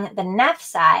lowering the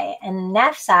NEFSI. And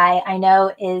NEFSI, I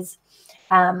know, is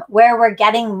where we're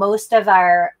getting most of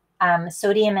our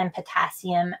sodium and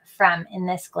potassium from in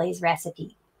this glaze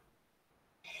recipe.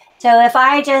 So if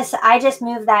I just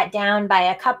move that down by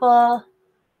a couple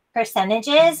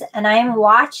percentages, and I'm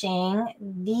watching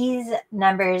these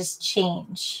numbers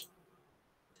change,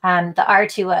 the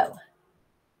R2O.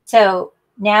 So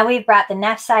now we've brought the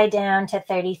NEFSI down to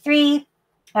 33.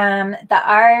 The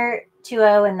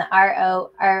R2O and the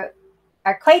RO are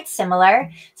quite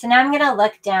similar. So now I'm going to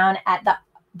look down at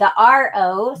the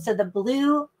RO. So the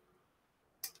blue,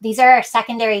 these are our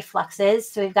secondary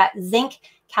fluxes. So we've got zinc,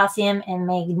 calcium, and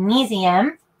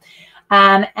magnesium.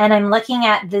 And I'm looking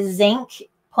at the zinc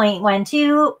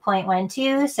 0.12,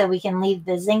 0.12. So we can leave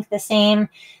the zinc the same.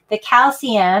 The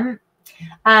calcium,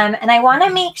 and I want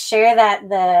to make sure that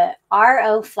the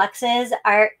RO fluxes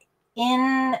are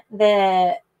in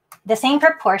the same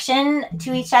proportion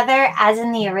to each other as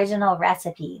in the original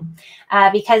recipe,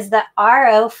 because the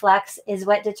RO flux is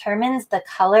what determines the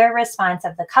color response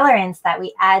of the colorants that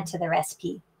we add to the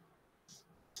recipe.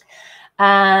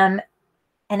 And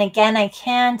again, I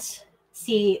can't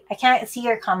see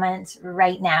your comments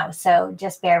right now, so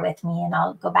just bear with me and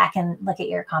I'll go back and look at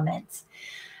your comments.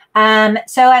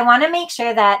 So I want to make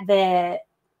sure that the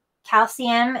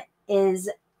calcium is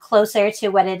closer to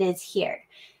what it is here.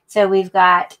 So we've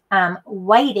got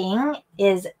whiting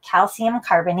is calcium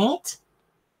carbonate.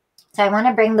 So I want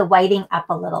to bring the whiting up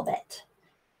a little bit.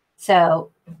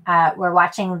 So we're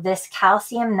watching this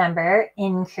calcium number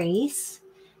increase,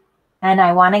 and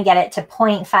I want to get it to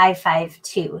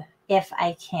 0.552 if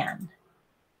I can.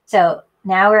 So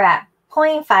now we're at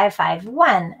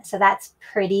 0.551, so that's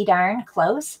pretty darn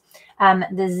close.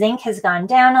 The zinc has gone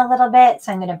down a little bit,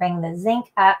 so I'm going to bring the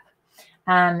zinc up.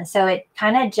 So it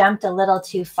kind of jumped a little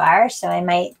too far, so I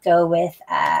might go with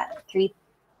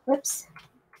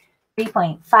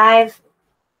 3.5.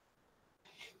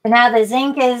 So now the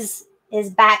zinc is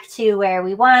back to where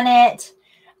we want it.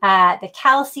 The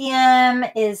calcium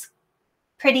is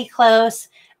pretty close.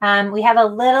 We have a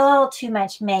little too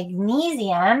much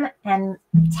magnesium, and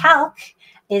talc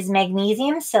is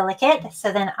magnesium silicate.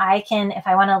 So then I can, if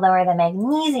I want to lower the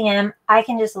magnesium, I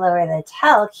can just lower the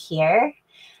talc here.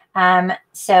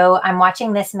 So I'm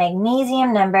watching this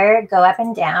magnesium number go up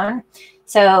and down.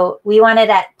 So we want it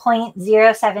at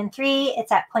 0.073.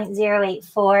 It's at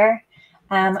 0.084.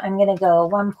 I'm going to go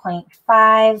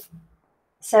 1.5.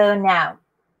 So now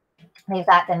we've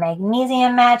got the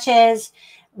magnesium matches.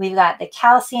 We've got the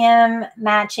calcium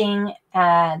matching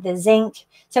the zinc.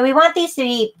 So we want these to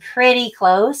be pretty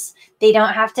close. They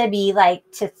don't have to be like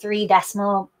to 3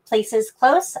 decimal places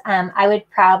close. I would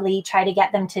probably try to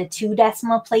get them to 2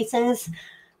 decimal places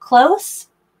close.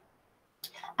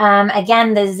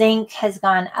 Again, the zinc has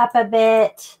gone up a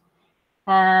bit,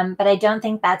 but I don't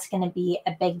think that's going to be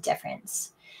a big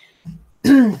difference.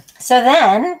 So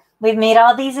then we've made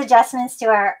all these adjustments to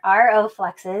our RO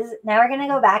fluxes. Now we're going to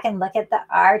go back and look at the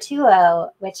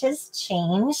R2O, which has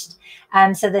changed.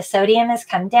 So the sodium has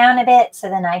come down a bit, so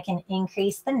then I can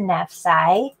increase the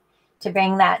nephi to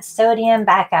bring that sodium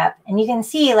back up. And you can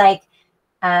see like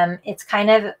it's kind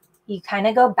of, you kind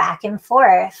of go back and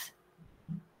forth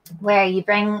where you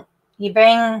bring,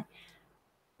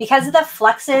 because the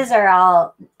fluxes are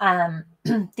all,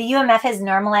 the UMF is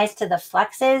normalized to the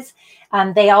fluxes.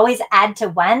 They always add to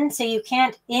 1. So you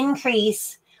can't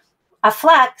increase a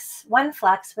flux, one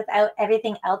flux, without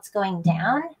everything else going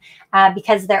down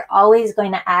because they're always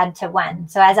going to add to 1.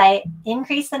 So as I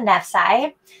increase the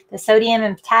nephi, the sodium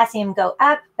and potassium go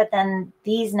up, but then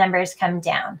these numbers come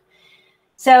down.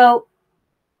 So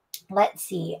let's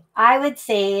see. I would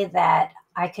say that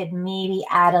I could maybe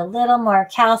add a little more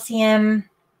calcium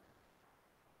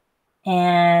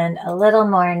and a little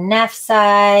more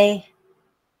nephi.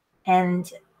 And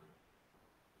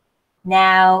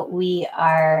now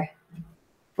we're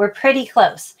pretty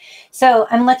close. So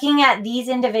I'm looking at these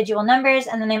individual numbers,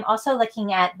 and then I'm also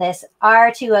looking at this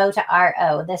R2O to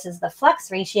RO. This is the flux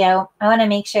ratio. I want to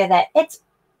make sure that it's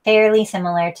fairly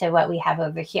similar to what we have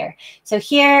over here. So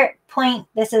here,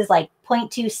 this is like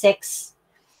 0.26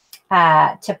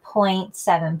 to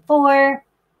 0.74.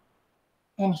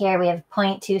 And here we have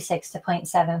 0.26 to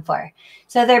 0.74.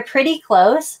 So they're pretty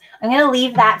close. I'm going to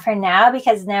leave that for now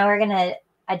because now we're going to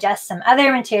adjust some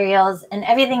other materials and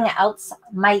everything else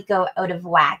might go out of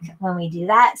whack when we do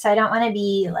that. So I don't want to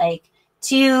be like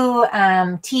too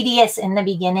tedious in the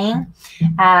beginning.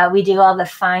 We do all the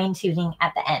fine tuning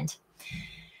at the end.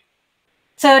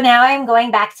 So now I'm going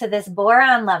back to this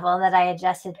boron level that I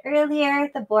adjusted earlier.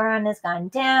 The boron has gone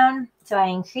down. So I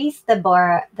increased the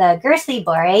Gerstley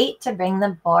borate to bring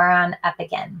the boron up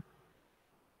again.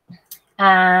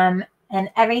 And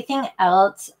everything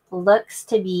else looks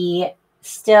to be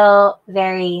still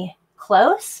very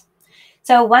close.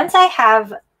 So once I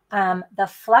have the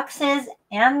fluxes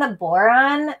and the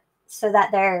boron so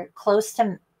that they're close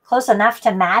enough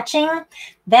to matching,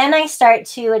 then I start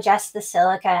to adjust the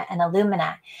silica and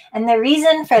alumina. And the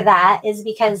reason for that is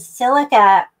because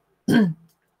silica,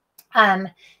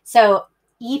 so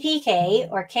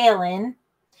EPK or kaolin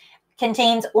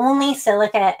contains only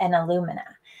silica and alumina.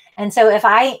 And so if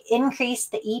I increase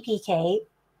the EPK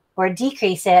or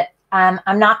decrease it,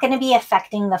 I'm not going to be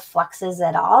affecting the fluxes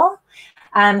at all.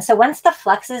 So once the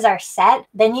fluxes are set,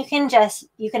 then you can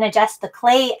adjust the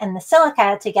clay and the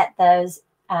silica to get those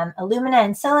alumina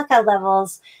and silica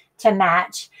levels to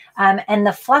match. And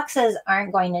the fluxes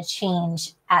aren't going to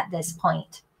change at this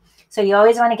point. So you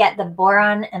always want to get the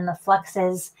boron and the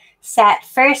fluxes set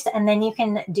first, and then you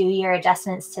can do your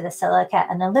adjustments to the silica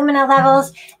and alumina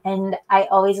levels. And I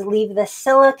always leave the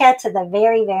silica to the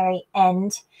very, very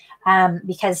end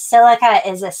because silica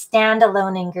is a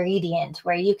standalone ingredient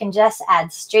where you can just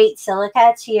add straight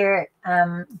silica to your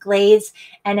glaze,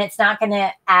 and it's not going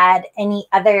to add any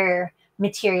other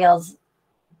materials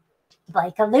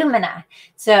like alumina.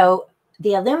 So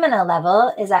the alumina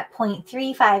level is at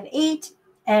 0.358,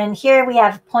 and here we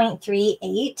have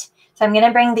 0.38. So I'm going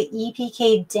to bring the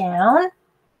EPK down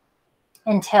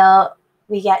until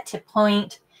we get to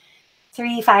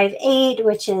 0.358,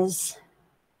 which is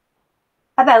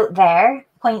about there,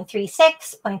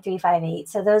 0.36, 0.358.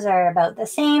 So those are about the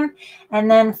same. And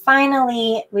then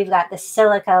finally, we've got the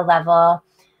silica level,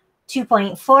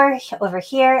 2.4 over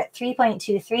here,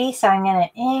 3.23. So I'm going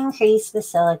to increase the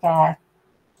silica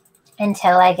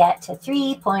until I get to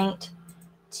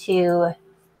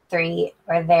 3.23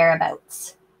 or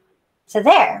thereabouts. So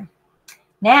there.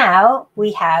 Now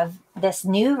we have this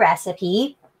new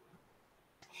recipe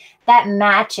that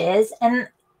matches, and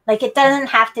like it doesn't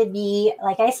have to be,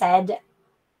 like I said,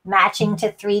 matching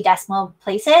to 3 decimal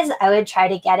places. I would try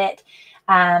to get it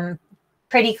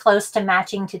pretty close to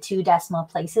matching to 2 decimal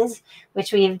places,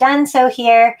 which we've done so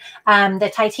here.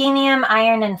 The titanium,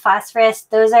 iron, and phosphorus,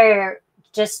 those are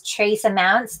just trace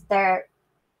amounts. They're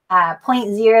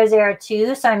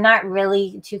 0.002, so I'm not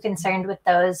really too concerned with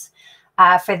those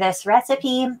for this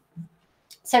recipe.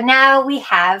 So now we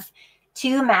have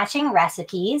 2 matching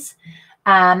recipes,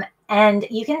 and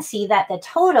you can see that the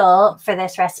total for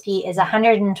this recipe is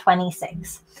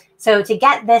 126. So to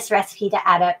get this recipe to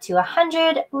add up to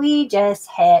 100, we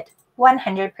just hit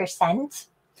 100%,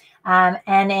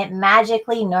 and it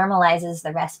magically normalizes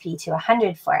the recipe to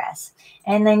 100 for us.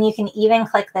 And then you can even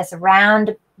click this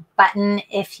round button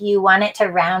if you want it to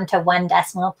round to 1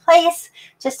 decimal place,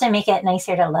 just to make it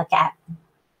nicer to look at.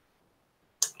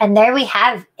 And there we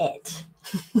have it.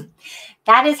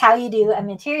 That is how you do a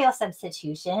material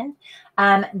substitution.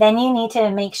 Then you need to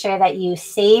make sure that you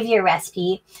save your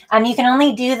recipe. You can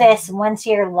only do this once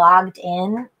you're logged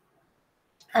in.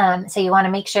 So you want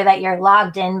to make sure that you're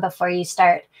logged in before you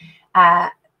start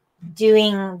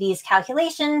doing these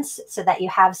calculations so that you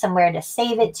have somewhere to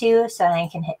save it to. So then I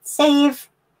can hit save.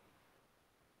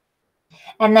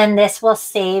 And then this will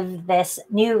save this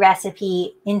new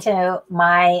recipe into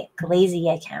my Glazes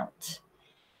account.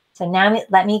 So now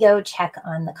let me go check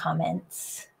on the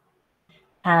comments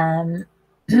and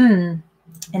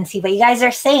see what you guys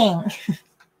are saying.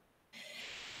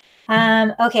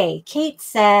 Okay, Kate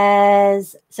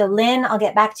says, so Lynn, I'll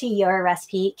get back to your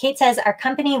recipe. Kate says, our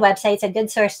company website's a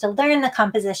good source to learn the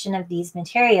composition of these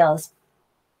materials.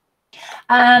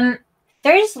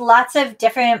 There's lots of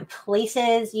different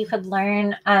places you could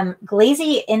learn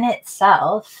Glazes in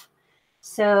itself.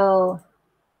 So,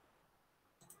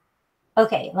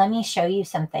 okay, let me show you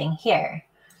something here.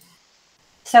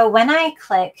 So when I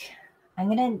click, I'm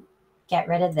going to get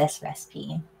rid of this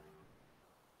recipe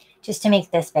just to make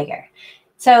this bigger.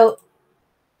 So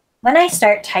when I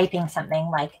start typing something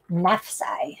like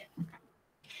nephsi,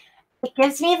 it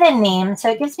gives me the name. So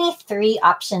it gives me 3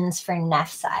 options for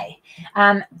nephsi.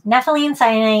 Nepheline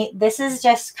cyanate, this is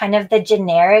just kind of the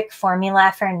generic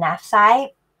formula for nephsi.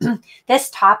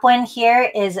 This top one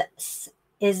here is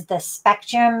the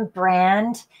Spectrum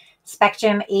brand,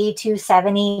 Spectrum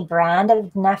A270 brand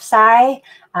of nephsi.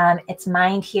 It's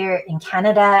mined here in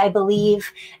Canada, I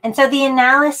believe. And so the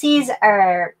analyses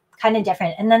are kind of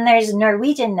different. And then there's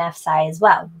Norwegian nephsi as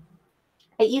well.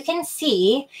 But you can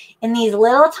see in these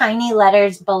little tiny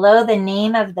letters below the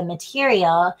name of the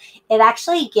material, it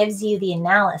actually gives you the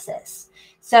analysis.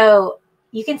 So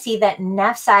you can see that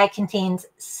nephsi contains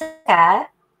silica.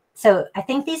 So I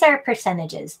think these are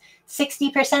percentages.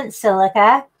 60%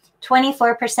 silica,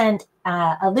 24%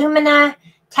 alumina,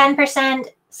 10%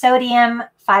 sodium,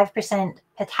 5%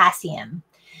 potassium.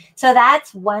 So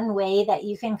that's one way that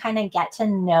you can kind of get to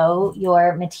know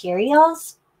your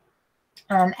materials.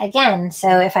 Again,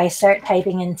 so if I start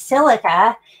typing in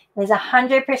silica, it is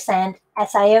 100%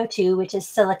 SiO2, which is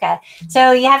silica.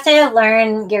 So you have to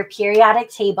learn your periodic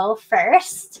table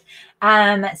first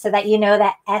so that you know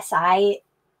that Si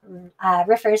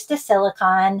refers to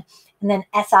silicon, and then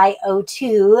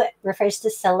SiO2 refers to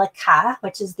silica,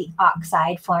 which is the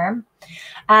oxide form.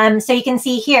 So you can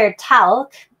see here,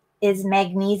 talc is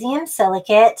magnesium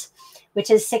silicate,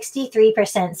 which is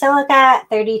 63% silica,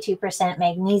 32%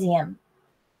 magnesium.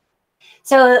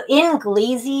 So in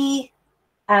Glazes,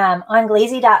 on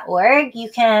glaze.org, you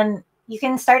can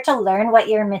start to learn what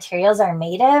your materials are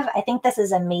made of. I think this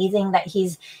is amazing that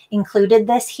he's included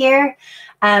this here.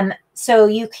 So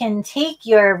you can take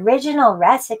your original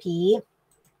recipe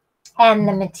and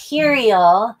the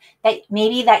material that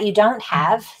maybe that you don't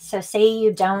have. So say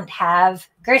you don't have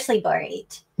Guernsey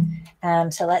borate.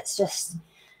 So let's just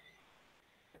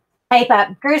type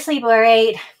up Guernsey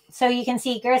borate. So you can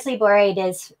see Guernsey borate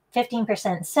is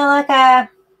 15% silica.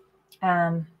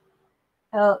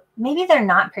 Oh, maybe they're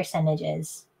not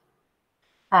percentages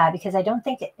because I don't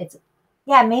think it's,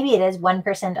 yeah, maybe it is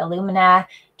 1% alumina,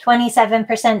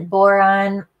 27%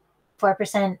 boron,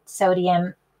 4%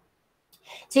 sodium.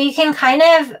 So you can kind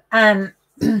of,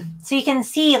 so you can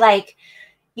see like,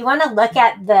 you want to look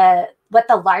at what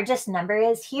the largest number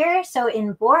is here. So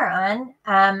in boron,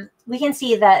 we can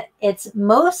see that it's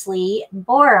mostly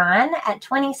boron at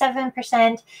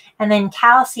 27%, and then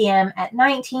calcium at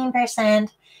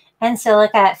 19%, and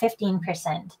silica at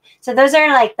 15%. So those are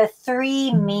like the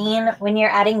three main, when you're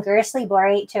adding Gursely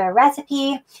borate to a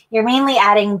recipe, you're mainly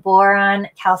adding boron,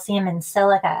 calcium, and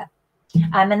silica.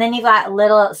 And then you've got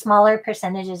little smaller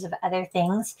percentages of other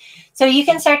things. So you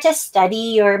can start to study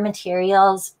your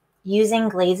materials using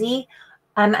Glazes.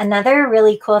 Another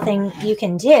really cool thing you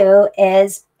can do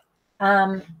is,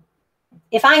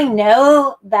 if I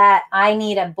know that I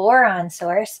need a boron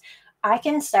source, I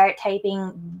can start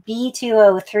typing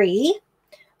B2O3,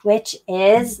 which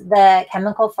is the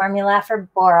chemical formula for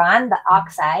boron, the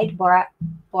oxide,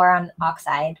 boron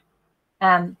oxide.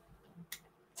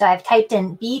 So I've typed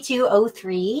in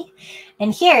B2O3,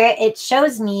 and here it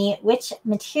shows me which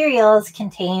materials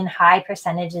contain high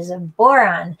percentages of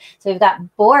boron. So we've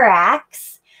got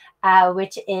borax,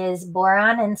 which is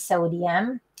boron and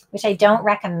sodium, which I don't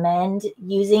recommend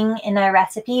using in a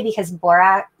recipe because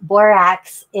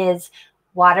borax is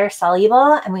water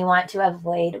soluble, and we want to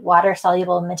avoid water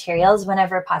soluble materials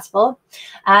whenever possible.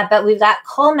 But we've got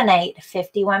colmanite,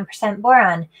 51%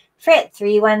 boron, frit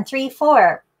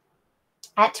 3134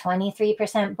 at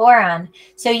 23% boron.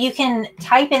 So you can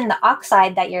type in the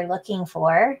oxide that you're looking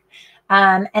for,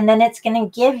 and then it's going to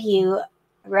give you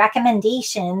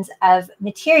recommendations of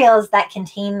materials that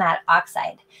contain that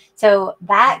oxide. So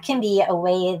that can be a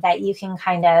way that you can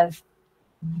kind of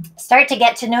start to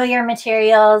get to know your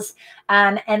materials,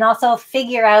 and also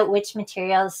figure out which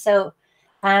materials. So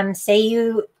say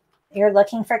you're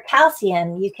looking for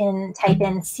calcium, you can type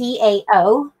in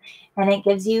CaO, and it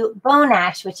gives you bone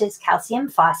ash, which is calcium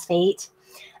phosphate,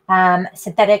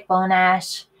 synthetic bone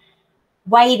ash,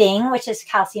 whiting, which is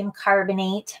calcium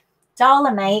carbonate,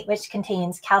 dolomite, which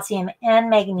contains calcium and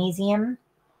magnesium.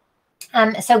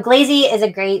 So Glazes is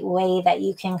a great way that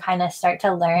you can kind of start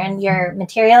to learn your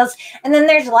materials. And then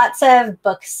there's lots of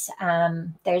books.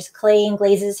 There's Clay and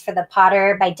Glazes for the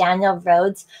Potter by Daniel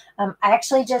Rhodes. I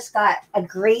actually just got a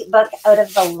great book out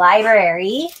of the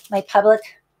library, my public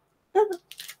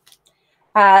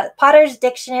Potter's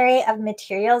Dictionary of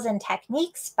Materials and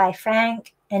Techniques by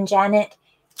Frank and Janet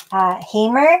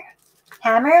Hammer.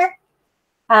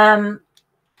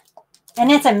 And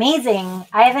it's amazing.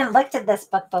 I haven't looked at this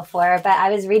book before, but I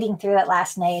was reading through it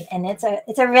last night, and it's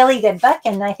a really good book.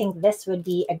 And I think this would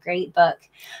be a great book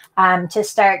to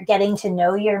start getting to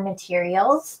know your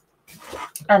materials.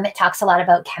 It talks a lot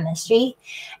about chemistry.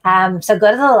 So go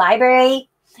to the library.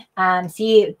 I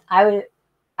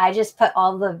just put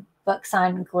all the books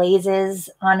on Glazes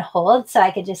on hold so I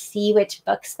could just see which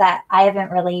books that I haven't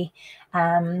really,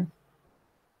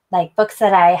 like books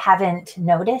that I haven't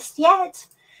noticed yet.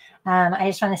 I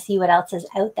just want to see what else is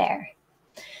out there.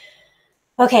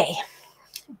 Okay,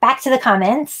 back to the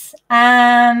comments.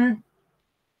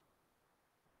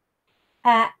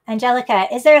 Angelica,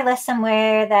 is there a list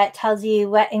somewhere that tells you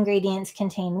what ingredients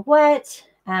contain what?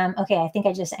 Okay, I think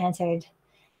I just answered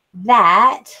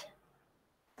that.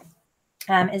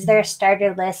 Is there a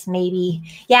starter list? Maybe.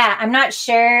 Yeah, I'm not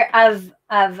sure of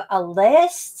a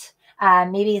list.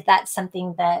 Maybe that's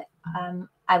something that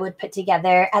I would put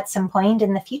together at some point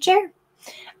in the future.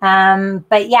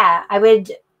 But yeah, I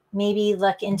would maybe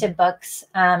look into books.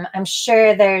 I'm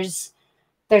sure there's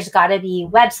got to be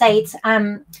websites.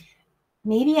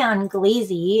 Maybe on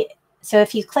Glazes. So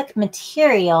if you click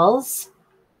materials,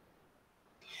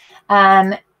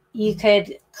 you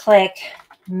could click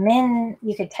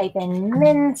you could type in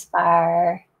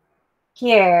MinSpar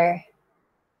here.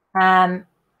 And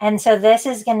so this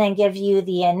is going to give you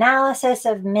the analysis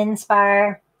of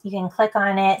MinSpar. You can click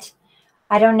on it.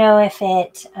 I don't know if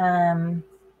it,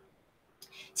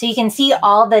 so you can see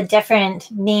all the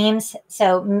different names.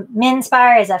 So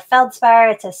MinSpar is a feldspar.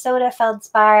 It's a soda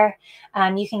feldspar.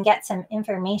 You can get some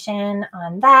information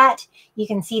on that. You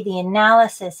can see the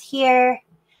analysis here.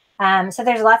 So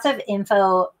there's lots of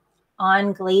info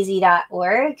on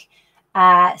glazes.org.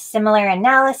 Similar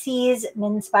analyses,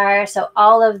 MinSpar. So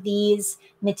all of these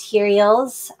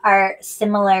materials are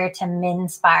similar to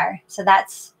MinSpar. So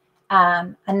that's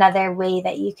another way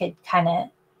that you could kind of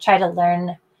try to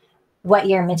learn what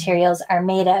your materials are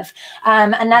made of.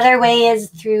 Another way is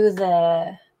through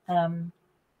the,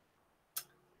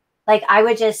 like I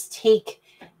would just take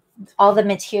all the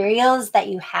materials that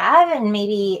you have and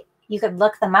maybe you could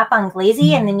look them up on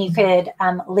Glazes, and then you could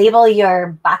label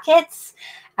your buckets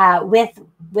with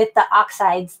the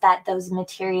oxides that those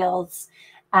materials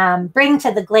bring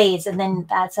to the glaze. And then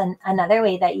that's another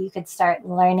way that you could start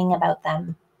learning about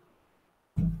them.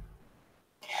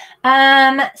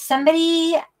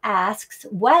 Somebody asks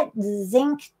what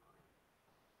zinc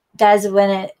does when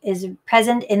it is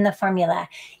present in the formula.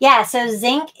 Yeah, so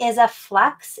zinc is a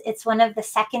flux. It's one of the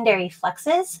secondary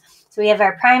fluxes. So we have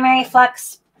our primary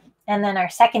flux and then our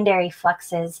secondary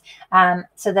fluxes.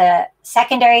 So the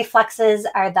secondary fluxes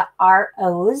are the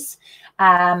ROs.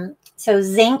 So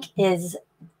zinc is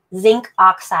zinc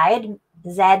oxide.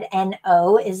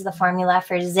 ZNO is the formula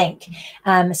for zinc.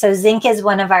 So zinc is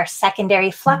one of our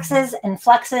secondary fluxes, and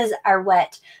fluxes are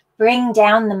what bring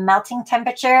down the melting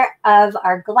temperature of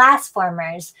our glass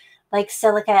formers, like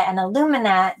silica and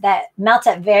alumina, that melt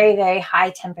at very, very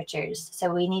high temperatures.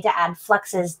 So we need to add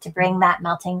fluxes to bring that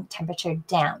melting temperature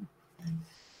down.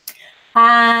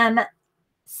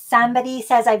 Somebody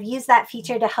says, I've used that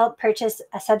feature to help purchase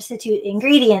a substitute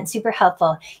ingredient. Super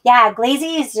helpful. Yeah,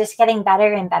 Glazes is just getting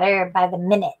better and better by the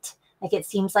minute. Like it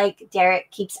seems like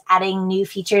Derek keeps adding new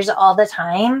features all the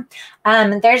time.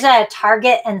 There's a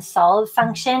target and solve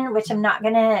function, which I'm not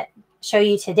going to show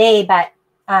you today, but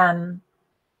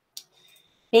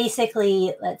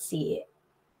basically, let's see.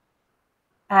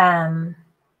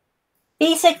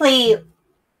 Basically,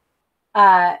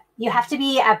 you have to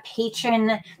be a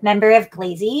patron member of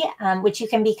Glazes, which you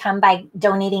can become by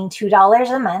donating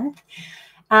 $2 a month.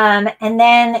 And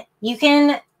then you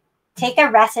can take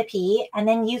a recipe and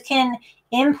then you can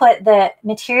input the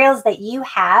materials that you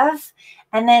have,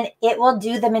 and then it will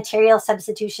do the material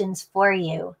substitutions for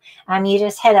you. You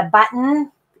just hit a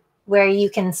button where you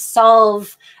can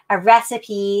solve a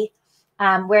recipe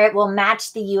where it will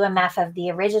match the UMF of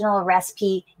the original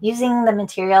recipe using the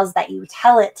materials that you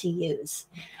tell it to use.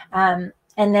 And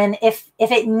then if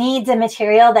it needs a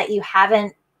material that you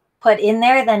haven't put in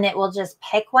there, then it will just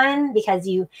pick one, because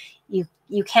you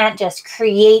can't just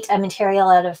create a material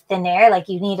out of thin air. Like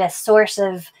you need a source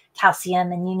of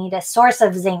calcium and you need a source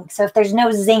of zinc. So if there's no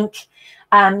zinc,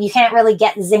 you can't really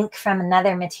get zinc from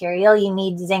another material. You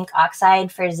need zinc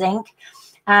oxide for zinc.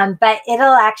 But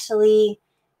it'll actually,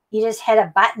 you just hit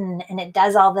a button and it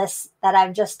does all this that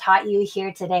I've just taught you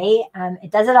here today.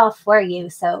 It does it all for you.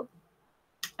 So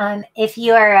if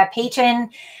you are a patron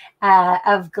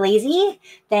of Glazes,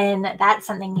 then that's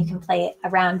something you can play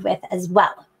around with as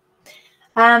well.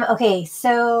 Okay,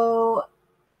 so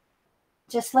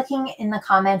just looking in the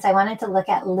comments, I wanted to look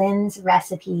at Lynn's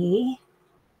recipe.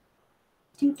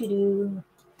 Okay.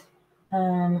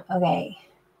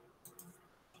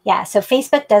 Yeah, so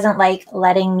Facebook doesn't like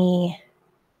letting me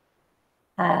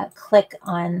click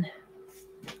on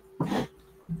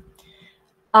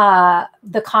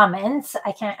the comments.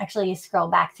 I can't actually scroll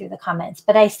back through the comments,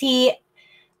 but I see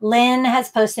Lynn has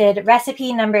posted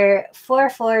recipe number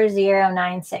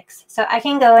 44096. So I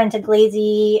can go into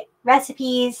Glazes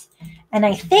recipes, and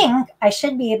I think I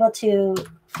should be able to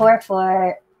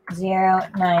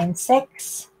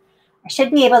 44096. I should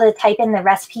be able to type in the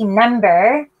recipe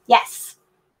number. Yes.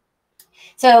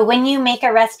 So when you make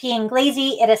a recipe in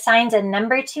Glazes, it assigns a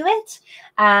number to it,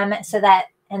 so that,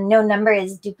 and no number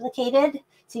is duplicated.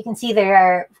 So you can see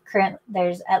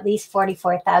there's at least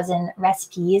 44,000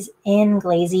 recipes in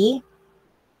Glazes.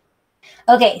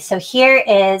 Okay, so here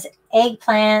is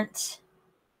eggplant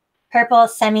purple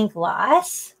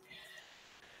semi-gloss.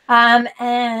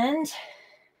 And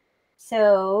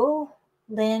so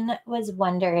Lynn was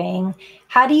wondering,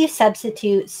 how do you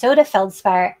substitute soda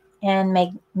feldspar and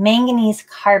manganese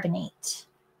carbonate?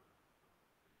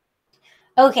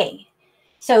 Okay,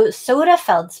 so soda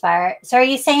feldspar. So are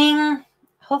you saying,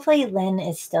 hopefully Lynn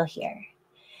is still here.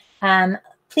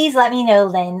 Please let me know,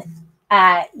 Lynn.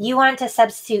 You want to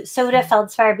substitute soda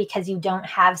feldspar because you don't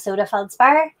have soda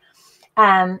feldspar.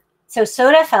 So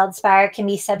soda feldspar can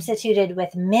be substituted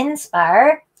with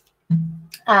minspar,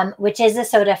 which is a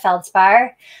soda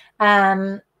feldspar.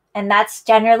 And that's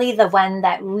generally the one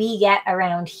that we get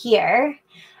around here.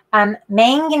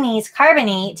 Manganese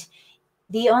carbonate,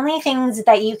 the only things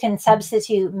that you can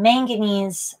substitute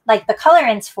manganese, like the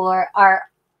colorants for, are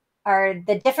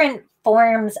the different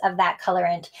forms of that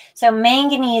colorant. So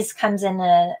manganese comes in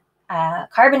a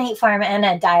carbonate form and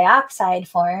a dioxide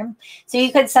form. So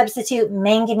you could substitute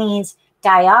manganese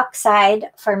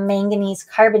dioxide for manganese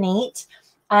carbonate,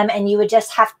 and you would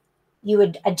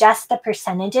adjust the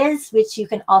percentages, which you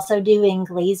can also do in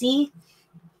Glazes.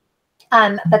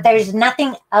 But there's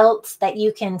nothing else that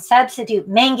you can substitute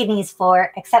manganese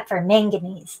for except for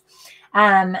manganese.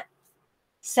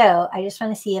 So I just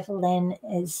want to see if Lynn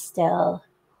is still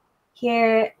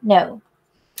here. No.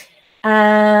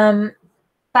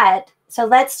 But so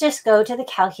let's just go to the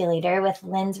calculator with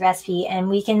Lynn's recipe, and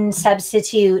we can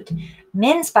substitute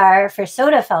minspar for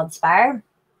soda feldspar.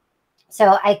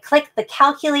 So I click the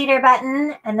calculator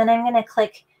button, and then I'm going to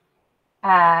click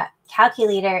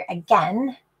calculator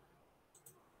again.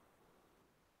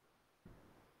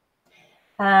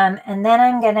 And then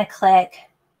I'm going to click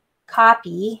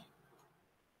copy.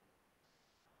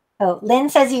 Oh, Lynn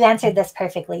says you answered this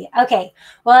perfectly. Okay.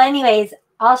 Well, anyways,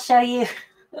 I'll show you.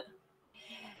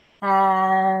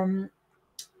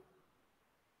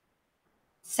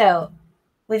 So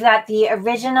we've got the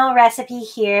original recipe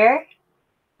here.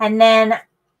 And then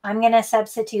I'm going to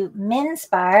substitute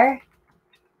mince-bar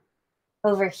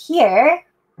over here.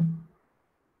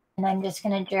 And I'm just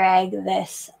going to drag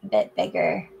this a bit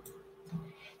bigger.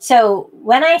 So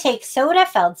when I take soda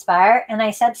feldspar and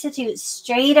I substitute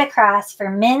straight across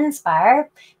for mince-bar,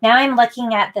 now I'm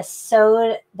looking at the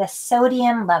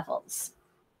sodium levels.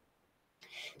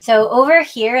 So over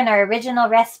here in our original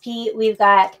recipe, we've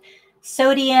got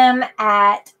sodium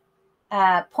at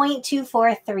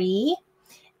 0.243.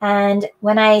 And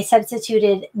when I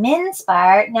substituted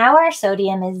mince-bar, now our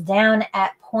sodium is down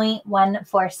at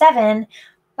 0.147,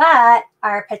 but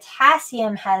our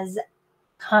potassium has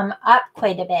come up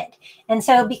quite a bit. And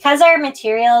so because our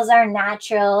materials are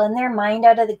natural and they're mined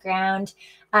out of the ground,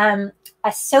 a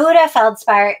soda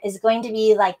feldspar is going to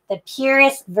be like the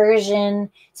purest version.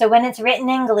 So when it's written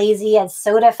in Glazes as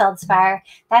soda feldspar,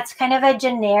 that's kind of a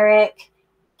generic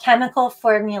chemical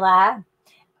formula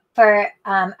for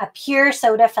a pure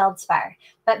soda feldspar.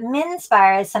 But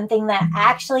mince-bar is something that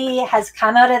actually has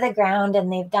come out of the ground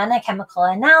and they've done a chemical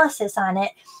analysis on it.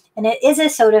 And it is a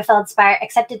soda feldspar,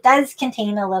 except it does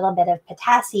contain a little bit of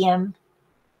potassium,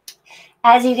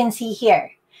 as you can see here.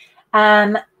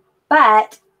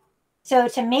 But so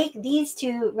to make these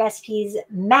two recipes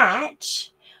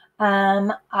match,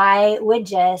 I would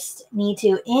just need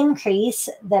to increase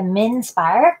the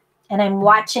mince-bar, and I'm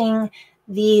watching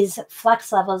these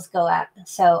flux levels go up.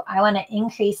 So I want to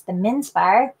increase the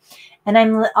mince-bar, and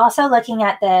I'm also looking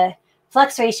at the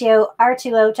flux ratio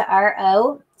R2O to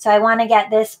RO. So I want to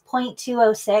get this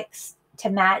 0.206 to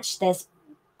match this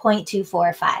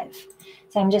 0.245.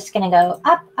 So I'm just going to go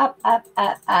up, up, up,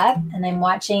 up, up, and I'm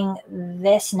watching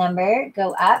this number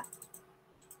go up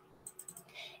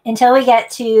until we get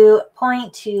to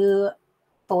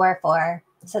 0.244.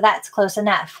 So that's close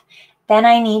enough. Then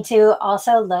I need to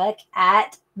also look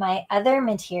at my other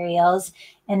materials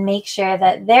and make sure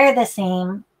that they're the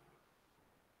same.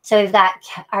 So we've got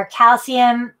our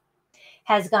calcium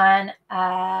has gone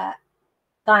up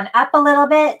a little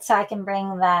bit, so I can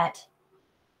bring that.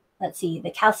 Let's see, the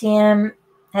calcium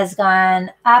has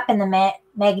gone up and the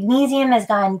magnesium has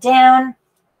gone down.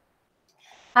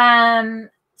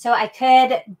 So I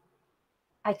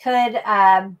could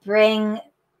bring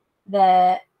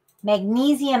the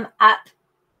magnesium up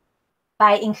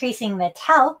by increasing the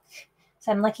talc.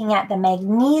 So I'm looking at the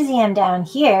magnesium down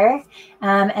here,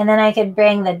 and then I could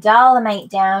bring the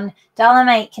dolomite down.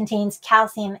 Dolomite contains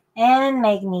calcium and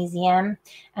magnesium,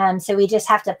 so we just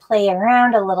have to play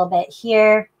around a little bit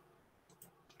here,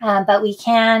 but we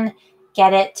can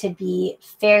get it to be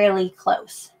fairly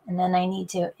close. And then I need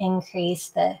to increase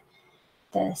the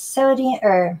sodium,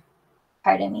 or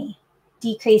pardon me,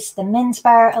 decrease the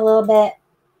mince-bar a little bit.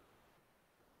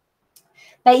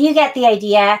 But you get the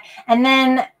idea. And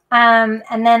then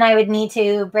I would need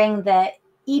to bring the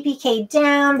EPK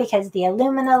down because the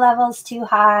alumina level is too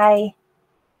high.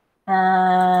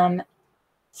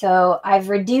 So I've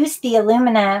reduced the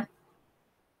alumina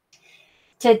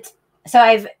so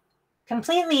I've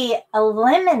completely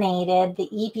eliminated the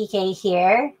EPK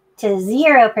here to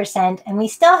 0%, and we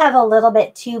still have a little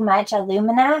bit too much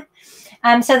alumina.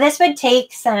 So this would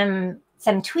take some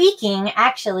tweaking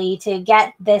actually to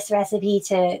get this recipe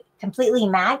to completely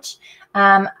match.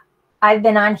 I've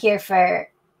been on here for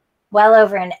well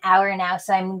over an hour now,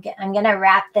 so I'm going to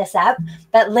wrap this up.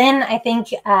 But Lynn, I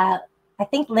think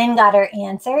Lynn got her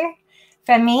answer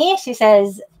from me. She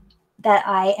says that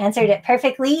I answered it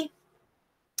perfectly.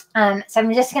 So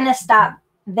I'm just going to stop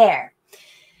there.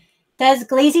 Does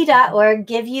glazy.org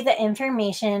give you the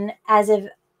information as if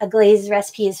a glaze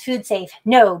recipe is food safe?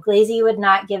 No, Glazes would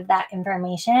not give that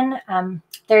information.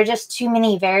 There are just too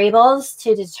many variables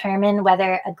to determine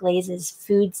whether a glaze is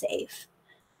food safe.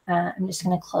 I'm just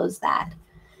going to close that.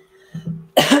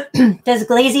 Does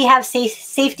Glazes have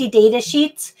safety data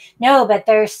sheets? No, but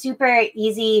they're super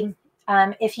easy.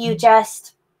 If you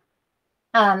just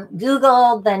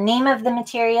Google the name of the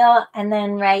material and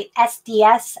then write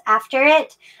SDS after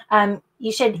it,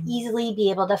 you should easily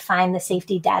be able to find the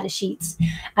safety data sheets.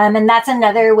 And that's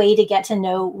another way to get to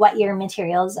know what your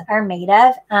materials are made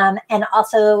of, and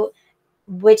also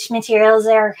which materials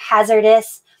are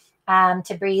hazardous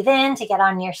to breathe in, to get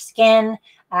on your skin.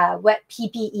 what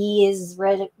PPE is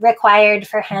required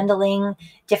for handling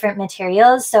different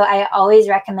materials. So I always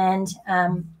recommend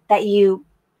that you,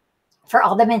 for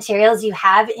all the materials you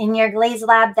have in your glaze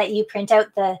lab, that you print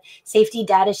out the safety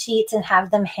data sheets and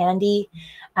have them handy,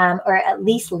 or at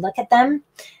least look at them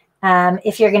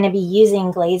if you're going to be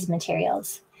using glaze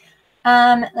materials.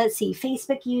 Let's see,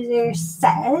 Facebook user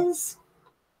says,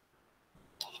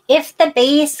 if the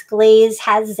base glaze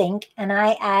has zinc and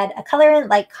I add a colorant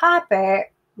like copper,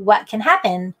 what can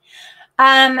happen?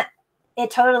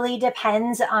 It totally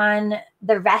depends on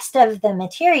the rest of the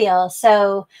material.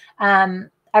 So a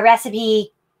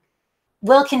recipe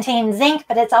will contain zinc,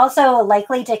 but it's also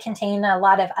likely to contain a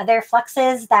lot of other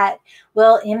fluxes that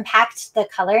will impact the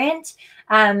colorant.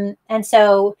 And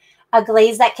so a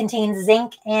glaze that contains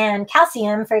zinc and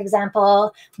calcium, for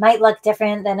example, might look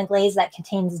different than a glaze that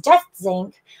contains just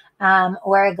zinc,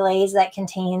 or a glaze that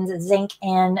contains zinc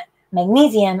and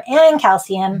magnesium and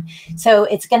calcium. So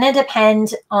it's going to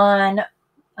depend on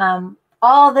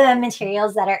all the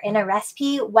materials that are in a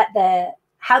recipe,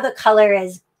 how the color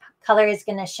is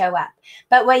going to show up.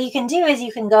 But what you can do is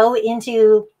you can go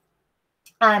into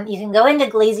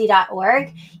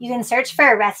glazy.org. You can search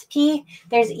for a recipe.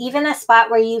 There's even a spot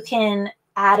where you can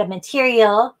add a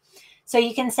material. So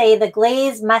you can say the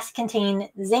glaze must contain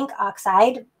zinc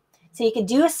oxide. So you could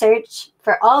do a search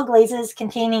for all glazes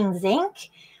containing zinc,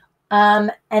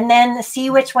 and then see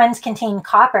which ones contain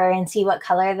copper and see what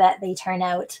color that they turn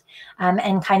out,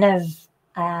 and kind of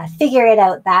figure it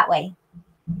out that way.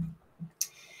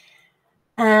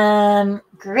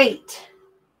 Great.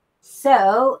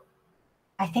 So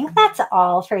I think that's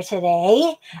all for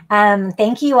today.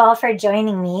 Thank you all for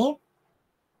joining me.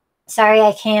 Sorry,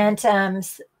 I can't,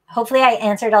 hopefully I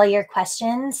answered all your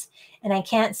questions and I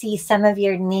can't see some of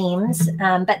your names,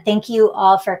 but thank you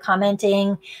all for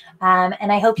commenting.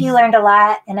 And I hope you learned a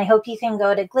lot, and I hope you can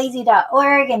go to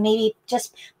glazy.org and maybe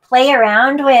just play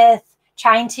around with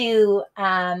trying to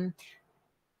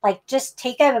like just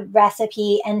take a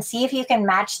recipe and see if you can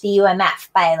match the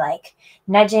UMF by like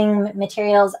nudging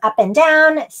materials up and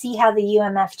down, see how the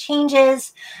UMF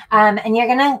changes. And you're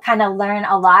going to kind of learn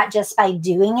a lot just by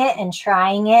doing it and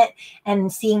trying it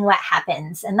and seeing what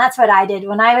happens. And that's what I did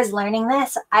when I was learning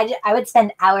this. I would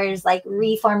spend hours like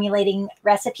reformulating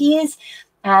recipes,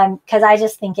 because I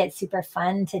just think it's super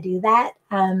fun to do that.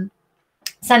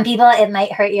 Some people, it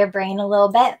might hurt your brain a little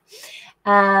bit.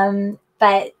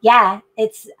 But yeah,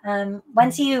 it's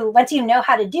once you know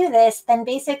how to do this, then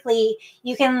basically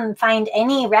you can find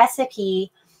any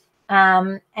recipe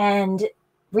and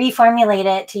reformulate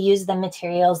it to use the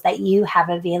materials that you have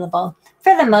available.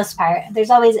 For the most part, there's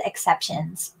always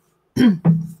exceptions.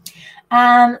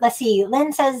 Let's see.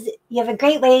 Lynn says, you have a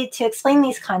great way to explain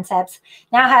these concepts.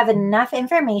 Now I have enough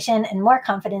information and more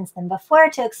confidence than before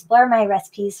to explore my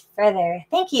recipes further.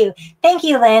 Thank you. Thank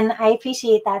you, Lynn. I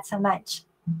appreciate that so much.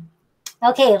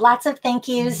 Okay, lots of thank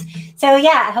yous. So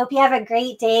yeah, I hope you have a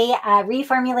great day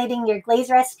reformulating your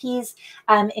glaze recipes.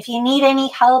 If you need any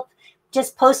help,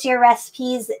 just post your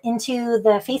recipes into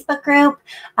the Facebook group,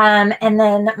 and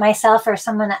then myself or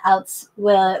someone else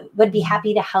would be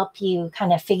happy to help you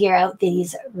kind of figure out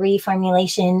these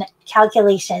reformulation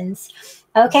calculations.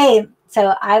 Okay,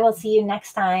 so I will see you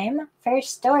next time for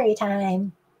story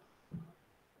time.